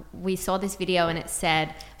we saw this video, and it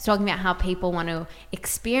said it's talking about how people want to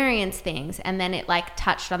experience things, and then it like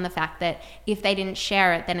touched on the fact that if they didn't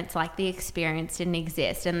share it, then it's like the experience didn't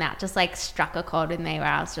exist, and that just like struck a chord with me where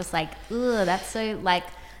I was just like, ugh, that's so like,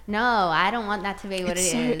 no, I don't want that to be what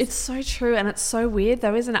it is. It's so true, and it's so weird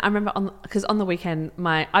though, isn't it? I remember because on the weekend,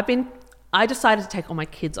 I decided to take all my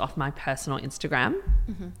kids off my personal Instagram,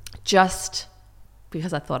 just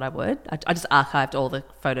because I thought I would. I just archived all the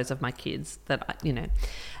photos of my kids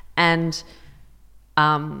and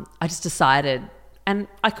I just decided, and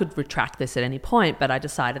I could retract this at any point, but I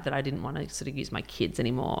decided that I didn't want to sort of use my kids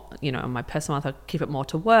anymore, on my personal life. I'd keep it more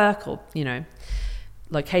to work or,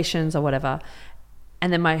 locations or whatever.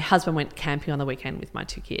 And then my husband went camping on the weekend with my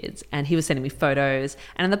 2 kids, and he was sending me photos.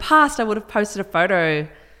 And in the past, I would have posted a photo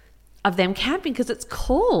of them camping because it's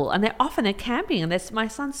cool, and they're camping, and my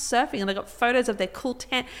son's surfing, and they got photos of their cool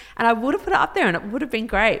tent, and I would have put it up there, and it would have been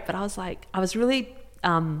great. But I was like, I was really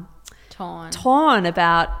torn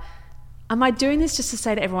about, am I doing this just to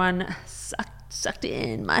say to everyone, sucked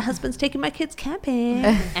in, my husband's taking my kids camping,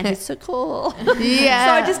 and it's so cool. Yeah.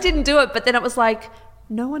 So I just didn't do it. But then it was like,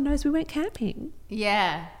 no one knows we went camping.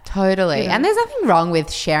 Yeah. Totally. And there's nothing wrong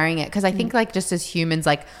with sharing it, because I think like just as humans,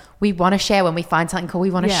 like we want to share when we find something cool,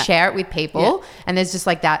 we want to share it with people. And there's just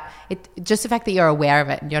like that, just the fact that you're aware of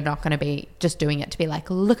it and you're not going to be just doing it to be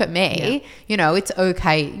like, look at me, it's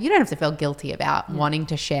okay. You don't have to feel guilty about wanting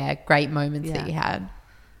to share great moments that you had.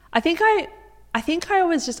 I think I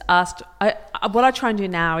always just asked, what I try and do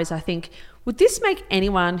now is I think, would this make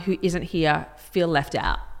anyone who isn't here feel left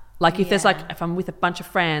out? Like if there's if I'm with a bunch of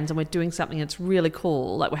friends and we're doing something that's really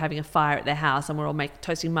cool, like we're having a fire at their house and we're all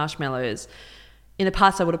toasting marshmallows. In the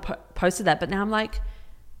past I would have posted that, but now I'm like,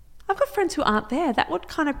 I've got friends who aren't there. That would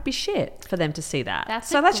kind of be shit for them to see that.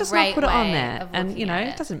 So let's just not put it on there. And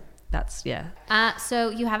it doesn't, So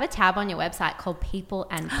you have a tab on your website called People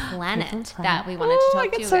and Planet that we wanted to talk to you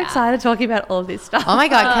about. I get so excited talking about all this stuff. Oh my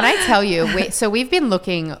God, can I tell you?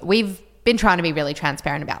 We've been trying to be really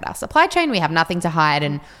transparent about our supply chain. We have nothing to hide,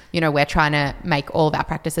 and we're trying to make all of our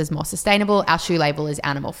practices more sustainable. Our shoe label is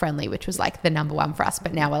animal friendly, which was like the number one for us,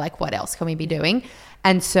 but now we're like, what else can we be doing?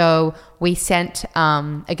 And so we sent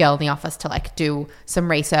a girl in the office to like do some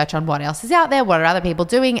research on what else is out there, what are other people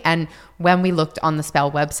doing. And when we looked on the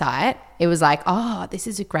Spell website, it was like, oh, this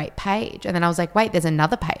is a great page. And then I was like, wait, there's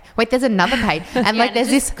another page. And like there's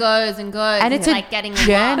this goes and goes, and it's like a getting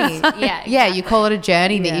journey. lost. Yeah, Yeah, you call it a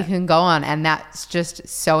journey that you can go on, and that's just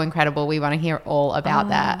so incredible. We want to hear all about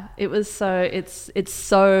that. It was so, it's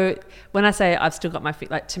so, when I say I've still got my feet,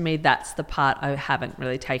 like to me, that's the part I haven't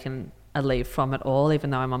really taken a leave from at all, even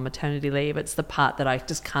though I'm on maternity leave. It's the part that I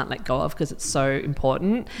just can't let go of because it's so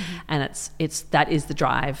important. And that is the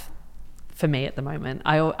drive for me at the moment.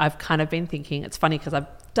 I've kind of been thinking, it's funny because I've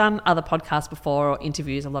done other podcasts before or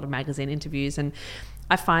interviews, a lot of magazine interviews, and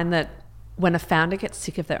I find that when a founder gets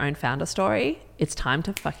sick of their own founder story, it's time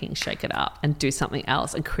to fucking shake it up and do something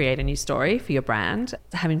else and create a new story for your brand.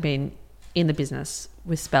 Having been in the business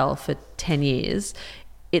with Spell for 10 years,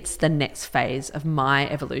 it's the next phase of my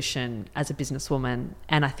evolution as a businesswoman.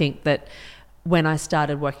 And I think that when I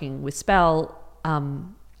started working with Spell,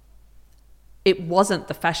 it wasn't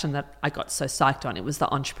the fashion that I got so psyched on. It was the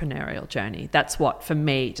entrepreneurial journey. That's what, for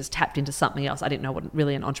me, just tapped into something else. I didn't know what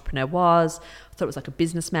really an entrepreneur was. I thought it was like a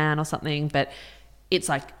businessman or something. But it's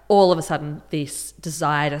like all of a sudden this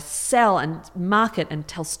desire to sell and market and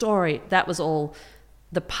tell story, that was all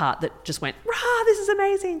the part that just went, rah, this is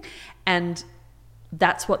amazing. And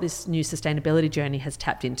that's what this new sustainability journey has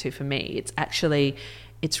tapped into for me.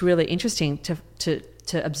 It's really interesting to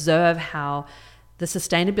observe how the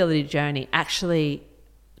sustainability journey actually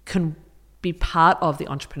can be part of the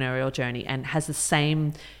entrepreneurial journey and has the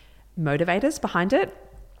same motivators behind it.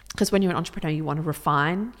 Because when you're an entrepreneur, you want to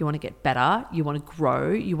refine, you want to get better, you want to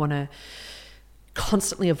grow, you want to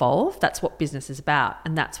constantly evolve. That's what business is about.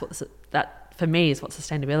 And that for me is what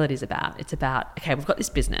sustainability is about. It's about, okay, we've got this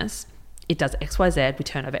business. It does X, Y, Z. We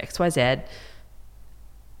turn over X, Y, Z.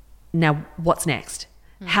 Now, what's next?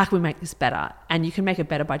 How can we make this better? And you can make it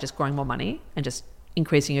better by just growing more money and just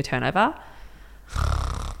increasing your turnover.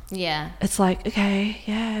 Yeah. It's like, okay,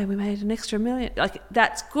 yeah, we made an extra $1 million. Like,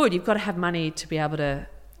 that's good. You've got to have money to be able to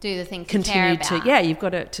Do the things continue you care about. you've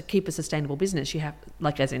got to keep a sustainable business. You have,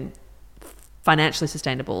 like, as in financially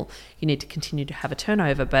sustainable, you need to continue to have a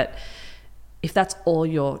turnover. But if that's all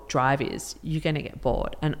your drive is, you're going to get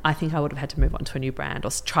bored. And I think I would have had to move on to a new brand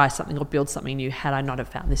or try something or build something new had I not have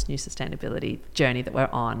found this new sustainability journey that we're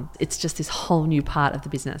on. It's just this whole new part of the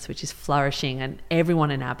business, which is flourishing, and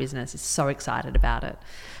everyone in our business is so excited about it.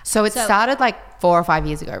 So it started like 4 or 5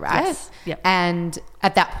 years ago, right? Yes. Yep. And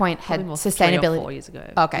at that point had Probably more sustainability 3 or 4 years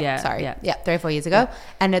ago. Okay, Yeah, sorry. yeah. Yeah, 3 or 4 years ago.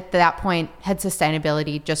 And at that point had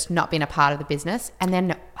sustainability just not been a part of the business. And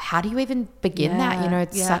then how do you even begin that? You know,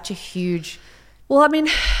 it's such a huge... Well, I mean,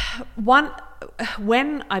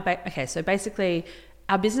 so basically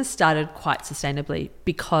our business started quite sustainably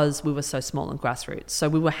because we were so small and grassroots. So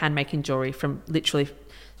we were hand making jewelry from literally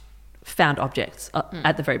found objects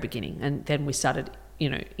at the very beginning. And then we started,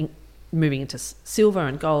 moving into silver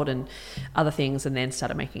and gold and other things, and then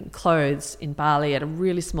started making clothes in Bali at a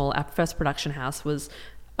really small, our first production house was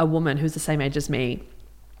a woman who's the same age as me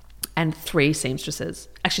and 3 seamstresses,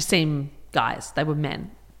 actually seam guys, they were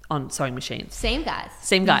men on sewing machines. Same guys.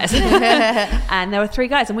 And there were 3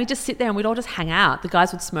 guys, and we'd just sit there and we'd all just hang out. The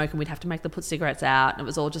guys would smoke and we'd have to make them put cigarettes out, and it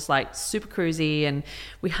was all just like super cruisy, and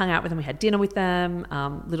we hung out with them, we had dinner with them.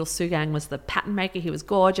 Little Sugang was the pattern maker, he was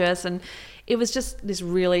gorgeous, and it was just this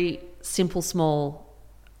really simple, small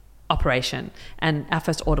operation. And our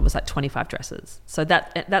first order was like 25 dresses. So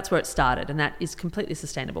that's where it started, and that is completely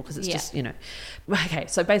sustainable because it's just, Okay,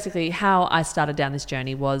 so basically how I started down this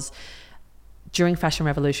journey was during Fashion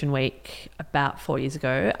Revolution Week about 4 years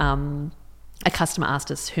ago. A customer asked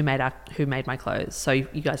us who made my clothes. So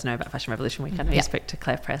you guys know about Fashion Revolution Week. I know you spoke to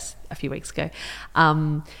Claire Press a few weeks ago.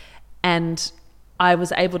 And I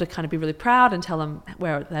was able to kind of be really proud and tell them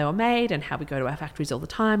where they were made and how we go to our factories all the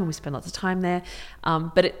time and we spend lots of time there.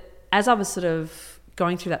 As I was sort of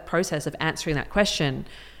going through that process of answering that question,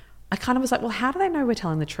 I kind of was like, well, how do they know we're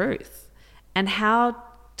telling the truth? And how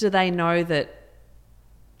do they know that,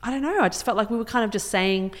 I don't know, I just felt like we were kind of just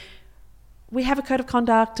saying, we have a code of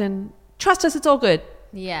conduct and trust us, it's all good.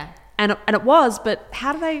 Yeah. And it was, but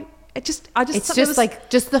how do they, it's just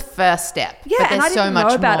the first step. Yeah, but and I there's didn't so much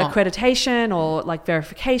know about more. accreditation or like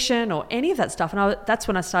verification or any of that stuff. And that's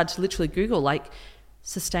when I started to literally Google like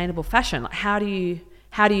sustainable fashion. Like how do you,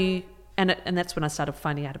 and that's when I started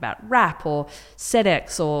finding out about RAP or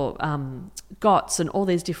SEDEX or GOTS and all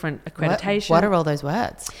these different accreditations. What are all those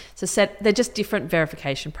words? So they're just different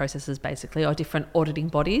verification processes basically, or different auditing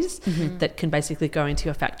bodies that can basically go into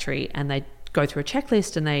your factory and they go through a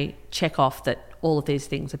checklist and they check off that all of these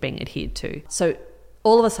things are being adhered to. So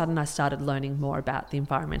all of a sudden I started learning more about the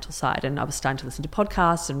environmental side, and I was starting to listen to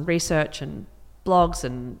podcasts and research and blogs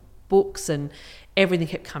and books, and everything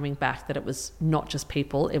kept coming back that it was not just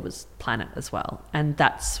people, it was planet as well. And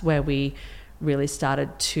that's where we really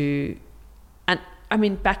started to, and I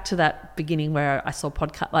mean, back to that beginning where I saw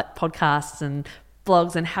podcasts and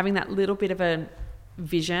blogs and having that little bit of a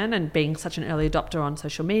vision and being such an early adopter on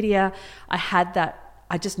social media,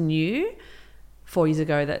 I just knew 4 years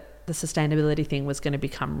ago that the sustainability thing was going to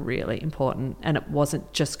become really important, and it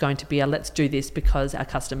wasn't just going to be a let's do this because our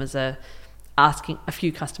customers are asking, a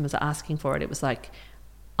few customers are asking for it. It was like,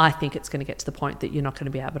 I think it's going to get to the point that you're not going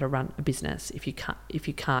to be able to run a business if you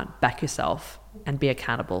can't back yourself and be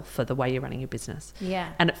accountable for the way you're running your business.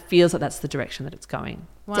 Yeah. And it feels like that's the direction that it's going.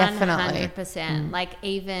 Definitely. 100%. Like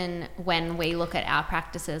even when we look at our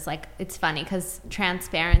practices, like it's funny because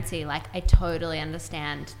transparency, like I totally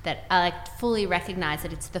understand that. I like fully recognize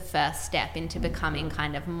that it's the first step into becoming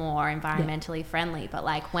kind of more environmentally friendly. But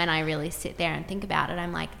like when I really sit there and think about it,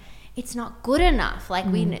 I'm like, it's not good enough. Like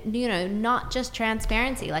we, not just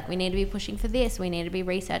transparency. Like we need to be pushing for this. We need to be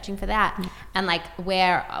researching for that. And like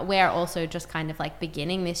we're also just kind of like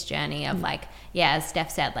beginning this journey of like, yeah, as Steph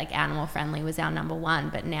said, like animal friendly was our number one,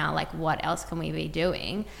 but now like what else can we be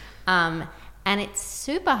doing? And it's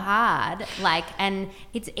super hard, like, and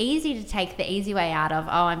it's easy to take the easy way out of,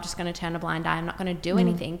 oh, I'm just going to turn a blind eye. I'm not going to do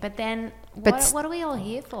anything. But then what are we all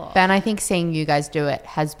here for? Ben, I think seeing you guys do it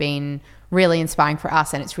has been really inspiring for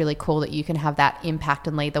us, and it's really cool that you can have that impact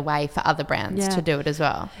and lead the way for other brands to do it as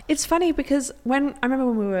well. It's funny because I remember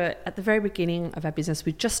when we were at the very beginning of our business,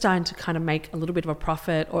 we just started to kind of make a little bit of a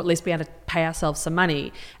profit, or at least be able to pay ourselves some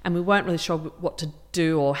money, and we weren't really sure what to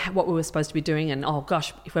do or what we were supposed to be doing. And oh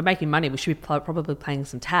gosh, if we're making money, we should be probably paying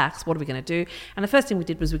some tax. What are we going to do? And the first thing we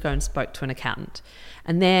did was we go and spoke to an accountant,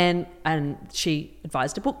 and she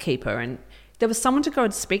advised a bookkeeper, and there was someone to go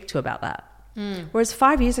and speak to about that. Whereas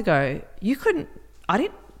 5 years ago, you wouldn't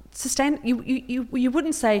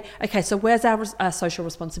say, okay, so where's our social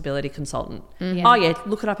responsibility consultant? Oh yeah,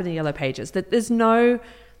 look it up in the yellow pages. That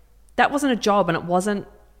wasn't a job, and it wasn't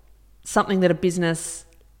something that a business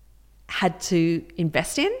had to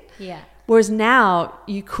invest in. Yeah. Whereas now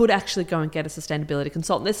you could actually go and get a sustainability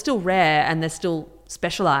consultant. They're still rare and they're still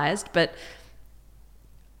specialized, but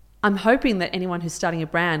I'm hoping that anyone who's starting a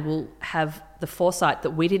brand will have the foresight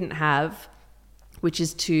that we didn't have, which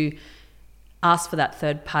is to ask for that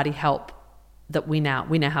third party help. That we now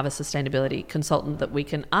have a sustainability consultant that we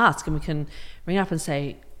can ask, and we can ring up and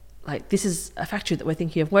say, like, this is a factory that we're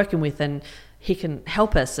thinking of working with, and he can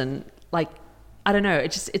help us. And like, I don't know,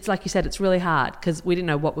 it's like you said, it's really hard because we didn't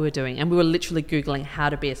know what we were doing, and we were literally Googling how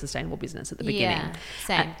to be a sustainable business at the beginning.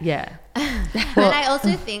 Same. And I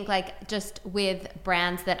also think like just with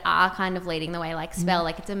brands that are kind of leading the way, like Spell,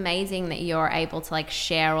 like it's amazing that you're able to like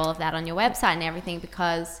share all of that on your website and everything,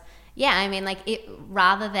 because I mean, like it,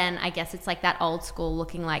 rather than, I guess it's like that old school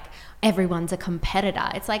looking like everyone's a competitor.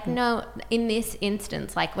 It's like, no, in this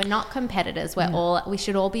instance, like we're not competitors. We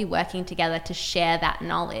should all be working together to share that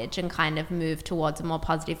knowledge and kind of move towards a more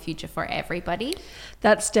positive future for everybody.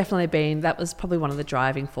 That was probably one of the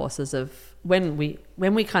driving forces of when we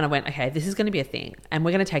kind of went, okay, this is going to be a thing and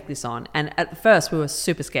we're going to take this on. And at first we were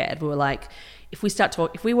super scared. We were like, if we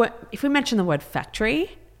mention the word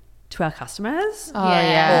factory to our customers,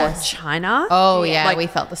 or China, like, we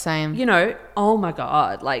felt the same. Oh my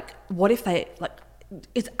God, like what if they like?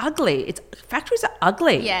 It's ugly. Factories are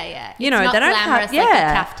ugly. Yeah. They don't have. Like a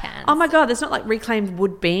caftan. Oh my God, there's not like reclaimed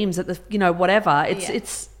wood beams at the whatever.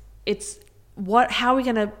 It's what? How are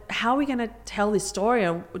we gonna tell this story?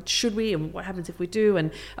 Or should we? And what happens if we do?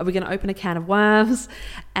 And are we going to open a can of worms?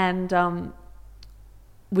 And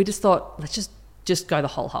we just thought, let's just go the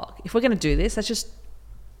whole hog. If we're going to do this, let's just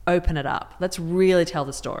open it up. Let's really tell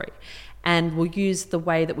the story, and we'll use the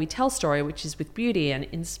way that we tell story, which is with beauty and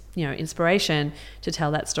inspiration, to tell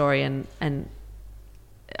that story. And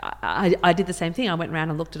I did the same thing. I went around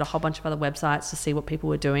and looked at a whole bunch of other websites to see what people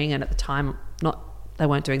were doing, and at the time, they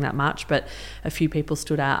weren't doing that much, but a few people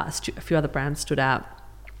stood out. A few other brands stood out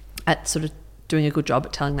at sort of doing a good job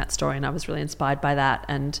at telling that story, and I was really inspired by that.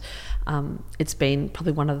 And it's been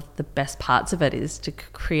probably one of the best parts of it, is to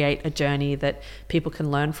create a journey that people can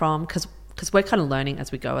learn from, because we're kind of learning as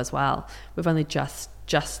we go as well. We've only just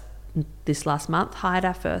this last month hired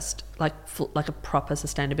our first like a proper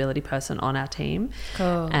sustainability person on our team.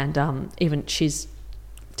 Cool. And even she's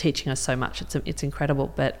teaching us so much. It's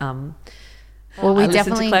incredible. But well, we I listen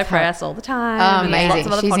definitely to Claire Press all the time. Oh, and lots amazing!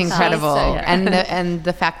 of other She's podcasts. incredible, So and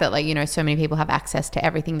the fact that so many people have access to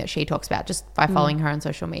everything that she talks about just by following her on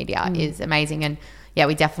social media is amazing. And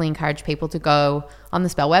we definitely encourage people to go on the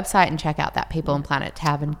Spell website and check out that People and Planet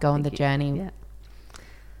tab and go on the journey. Yeah.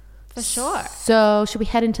 For sure. So should we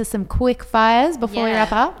head into some quick fires before we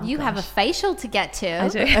wrap up? You have a facial to get to. I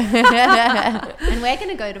do. And we're going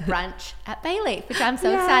to go to brunch at Bayleaf, which I'm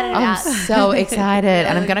so excited I'm about. so excited,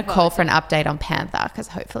 and I'm going to Looking call forward for an update on Panther because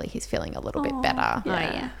hopefully he's feeling a little bit better. Oh,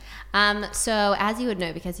 yeah. So as you would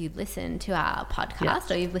know, because you listen to our podcast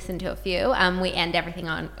or you've listened to a few, we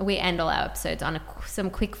end all our episodes on some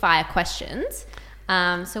quick fire questions.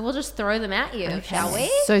 So we'll just throw them at you, shall we?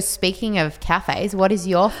 So speaking of cafes, what is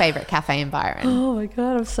your favorite cafe in Byron? Oh my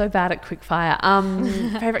God, I'm so bad at quickfire.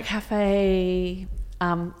 Favorite cafe?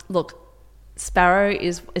 Look, Sparrow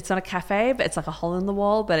it's not a cafe, but it's like a hole in the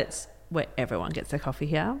wall, but it's where everyone gets their coffee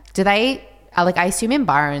here. Do they? I assume in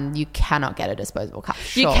Byron you cannot get a disposable cup.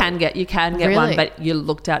 You Sure. can get Really? one, but you're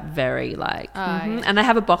looked at very and they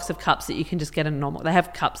have a box of cups that you can just get they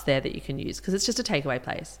have cups there that you can use because it's just a takeaway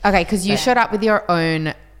place. Okay, because you showed up with your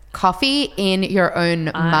own coffee in your own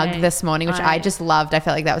mug this morning, which I just loved. I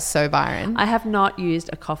felt like that was so Byron. I have not used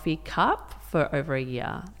a coffee cup for over a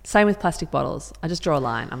year. Same with plastic bottles. I just draw a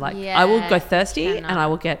line. I'm like, I will go thirsty and I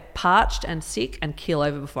will get parched and sick and keel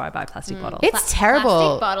over before I buy plastic bottles. It's terrible.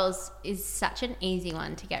 Plastic bottles is such an easy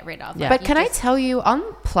one to get rid of. Yeah. But can I tell you, on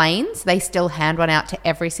planes, they still hand one out to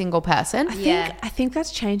every single person. I think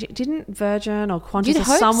that's changing. Didn't Virgin or Qantas You'd or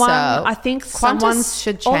hope someone? so. I think Qantas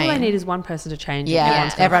should All they change. need is one person to change it.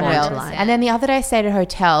 Yeah, everyone will. And then the other day I stayed at a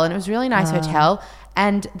hotel, and it was a really nice hotel,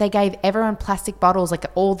 and they gave everyone plastic bottles like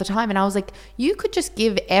all the time. And I was like, you could just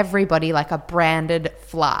give everybody like a branded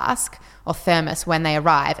flask or thermos when they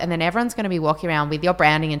arrive, and then everyone's going to be walking around with your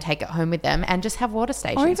branding and take it home with them, and just have water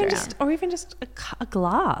stations Or around. even just a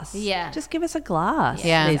glass. Yeah. Just give us a glass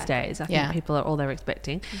Yeah. these days. I think Yeah. people are all they're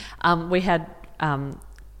expecting. We had,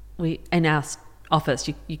 in our office,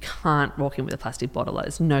 you can't walk in with a plastic bottle.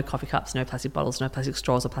 There's no coffee cups, no plastic bottles, no plastic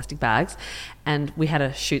straws or plastic bags. And we had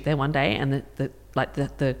a shoot there one day, and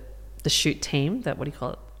the shoot team, what do you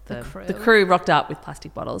call it? The crew rocked up with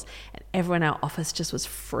plastic bottles, and everyone in our office just was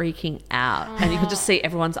freaking out. And you could just see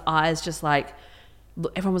everyone's eyes just like,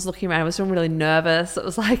 everyone was looking around. I was feeling really nervous. It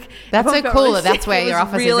was like, That's so everyone got cool really that that's sick. where It your was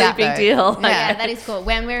office is really at, big though. deal. Like, Yeah, that is cool.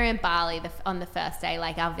 When we were in Bali on the first day,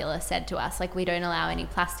 like our villa said to us, like, we don't allow any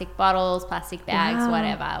plastic bottles, plastic bags,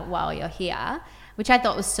 whatever, while you're here, which I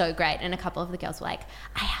thought was so great. And a couple of the girls were like,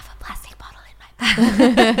 I have a plastic bottle in my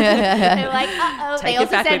bag. They were like, uh-oh. Take They it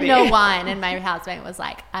also back said with no you. wine. And my housemate was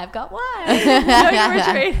like, I've got wine.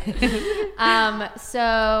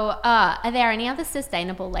 Are there any other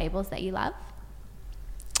sustainable labels that you love?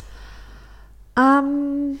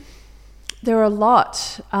 There are a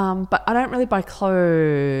lot, but I don't really buy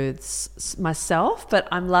clothes myself, but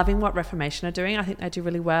I'm loving what Reformation are doing. I think they do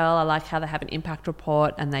really well. I like how they have an impact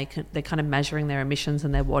report, and they're kind of measuring their emissions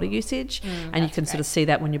and their water usage, and you can sort of see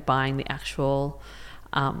that when you're buying the actual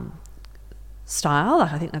style.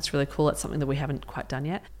 Like, I think that's really cool. It's something that we haven't quite done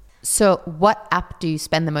yet. So what app do you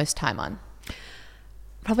spend the most time on?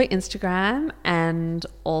 Probably Instagram, and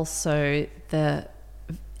also the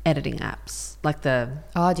editing apps, like the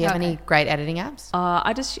Oh, do you have any great editing apps? I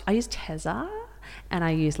use Tezza, and I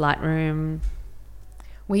use Lightroom.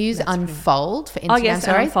 We use Unfold for Instagram Oh yes, and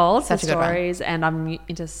stories. Unfold Such for a good one. stories, and I'm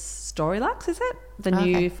into Storylux. Is it the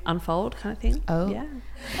new Unfold kind of thing? Oh. Yeah.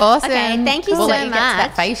 Awesome. Okay, thank you we'll so let you get to that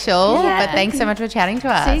much. facial, Yeah. but thanks so much for chatting to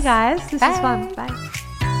us. See you guys. This is fun. Bye. Bye.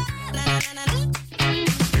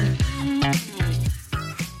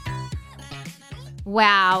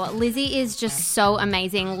 Wow, Lizzie is just so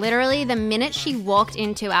amazing. Literally, the minute she walked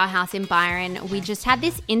into our house in Byron, we just had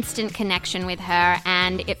this instant connection with her,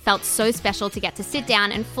 and it felt so special to get to sit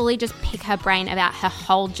down and fully just pick her brain about her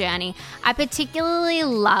whole journey. I particularly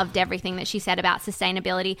loved everything that she said about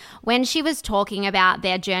sustainability. When she was talking about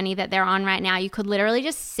their journey that they're on right now, you could literally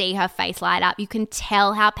just see her face light up. You can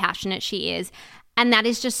tell how passionate she is, and that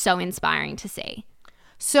is just so inspiring to see.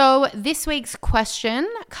 So this week's question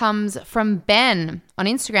comes from Ben on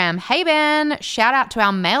Instagram. Hey, Ben, shout out to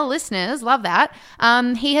our male listeners. Love that.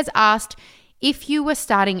 He has asked, if you were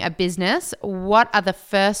starting a business, what are the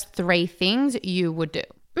first 3 things you would do?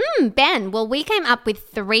 Ben, well, we came up with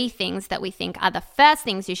 3 things that we think are the first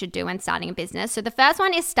things you should do when starting a business. So the first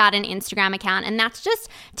one is start an Instagram account, and that's just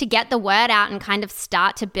to get the word out and kind of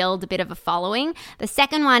start to build a bit of a following. The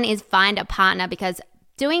second one is find a partner, because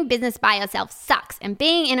doing business by yourself sucks, and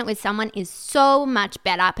being in it with someone is so much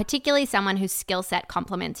better, particularly someone whose skill set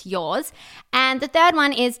complements yours. And the third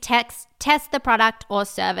one is test the product or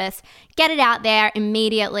service, get it out there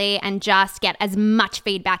immediately, and just get as much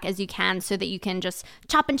feedback as you can so that you can just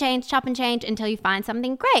chop and change until you find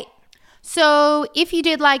something great. So if you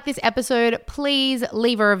did like this episode, please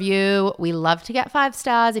leave a review. We love to get 5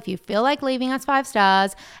 stars. If you feel like leaving us 5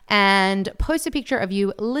 stars, and post a picture of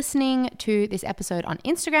you listening to this episode on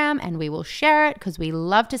Instagram, and we will share it because we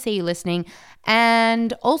love to see you listening.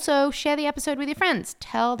 And also share the episode with your friends.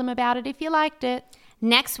 Tell them about it if you liked it.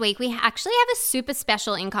 Next week, we actually have a super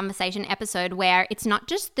special In Conversation episode where it's not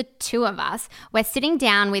just the 2 of us. We're sitting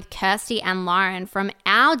down with Kirsty and Lauren from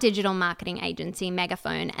our digital marketing agency,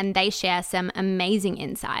 Megaphone, and they share some amazing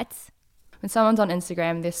insights. When someone's on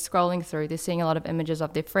Instagram, they're scrolling through, they're seeing a lot of images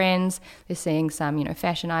of their friends, they're seeing some,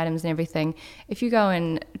 fashion items and everything. If you go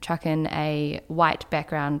and chuck in a white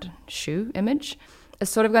background shoe image, it's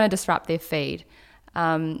sort of going to disrupt their feed.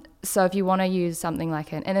 So if you want to use something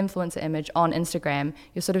like an influencer image on Instagram,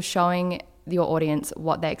 you're sort of showing your audience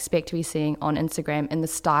what they expect to be seeing on Instagram in the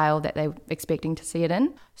style that they're expecting to see it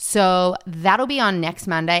in. So that'll be on next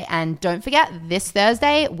Monday. And don't forget, this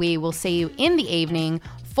Thursday, we will see you in the evening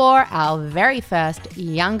for our very first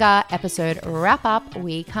Younger episode wrap up.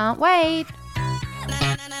 We can't wait.